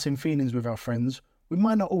discussing feelings with our friends, we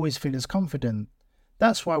might not always feel as confident.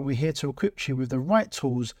 That's why we're here to equip you with the right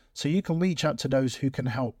tools so you can reach out to those who can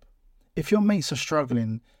help. If your mates are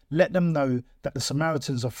struggling, let them know that the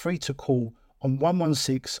Samaritans are free to call on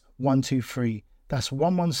 116 123. That's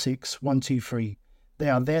 116 123. They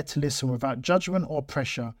are there to listen without judgment or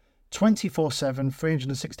pressure, 24/7,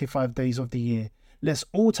 365 days of the year. Let's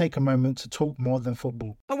all take a moment to talk more than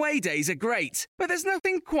football. Away days are great, but there's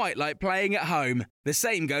nothing quite like playing at home. The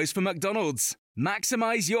same goes for McDonald's.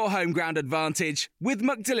 Maximise your home ground advantage with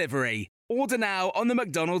McDelivery. Order now on the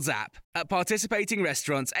McDonald's app. At participating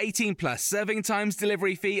restaurants, 18 plus, serving times,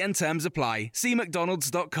 delivery fee and terms apply. See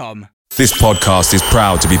mcdonalds.com. This podcast is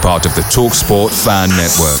proud to be part of the TalkSport Fan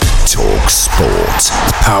Network. TalkSport.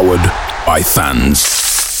 Powered by fans.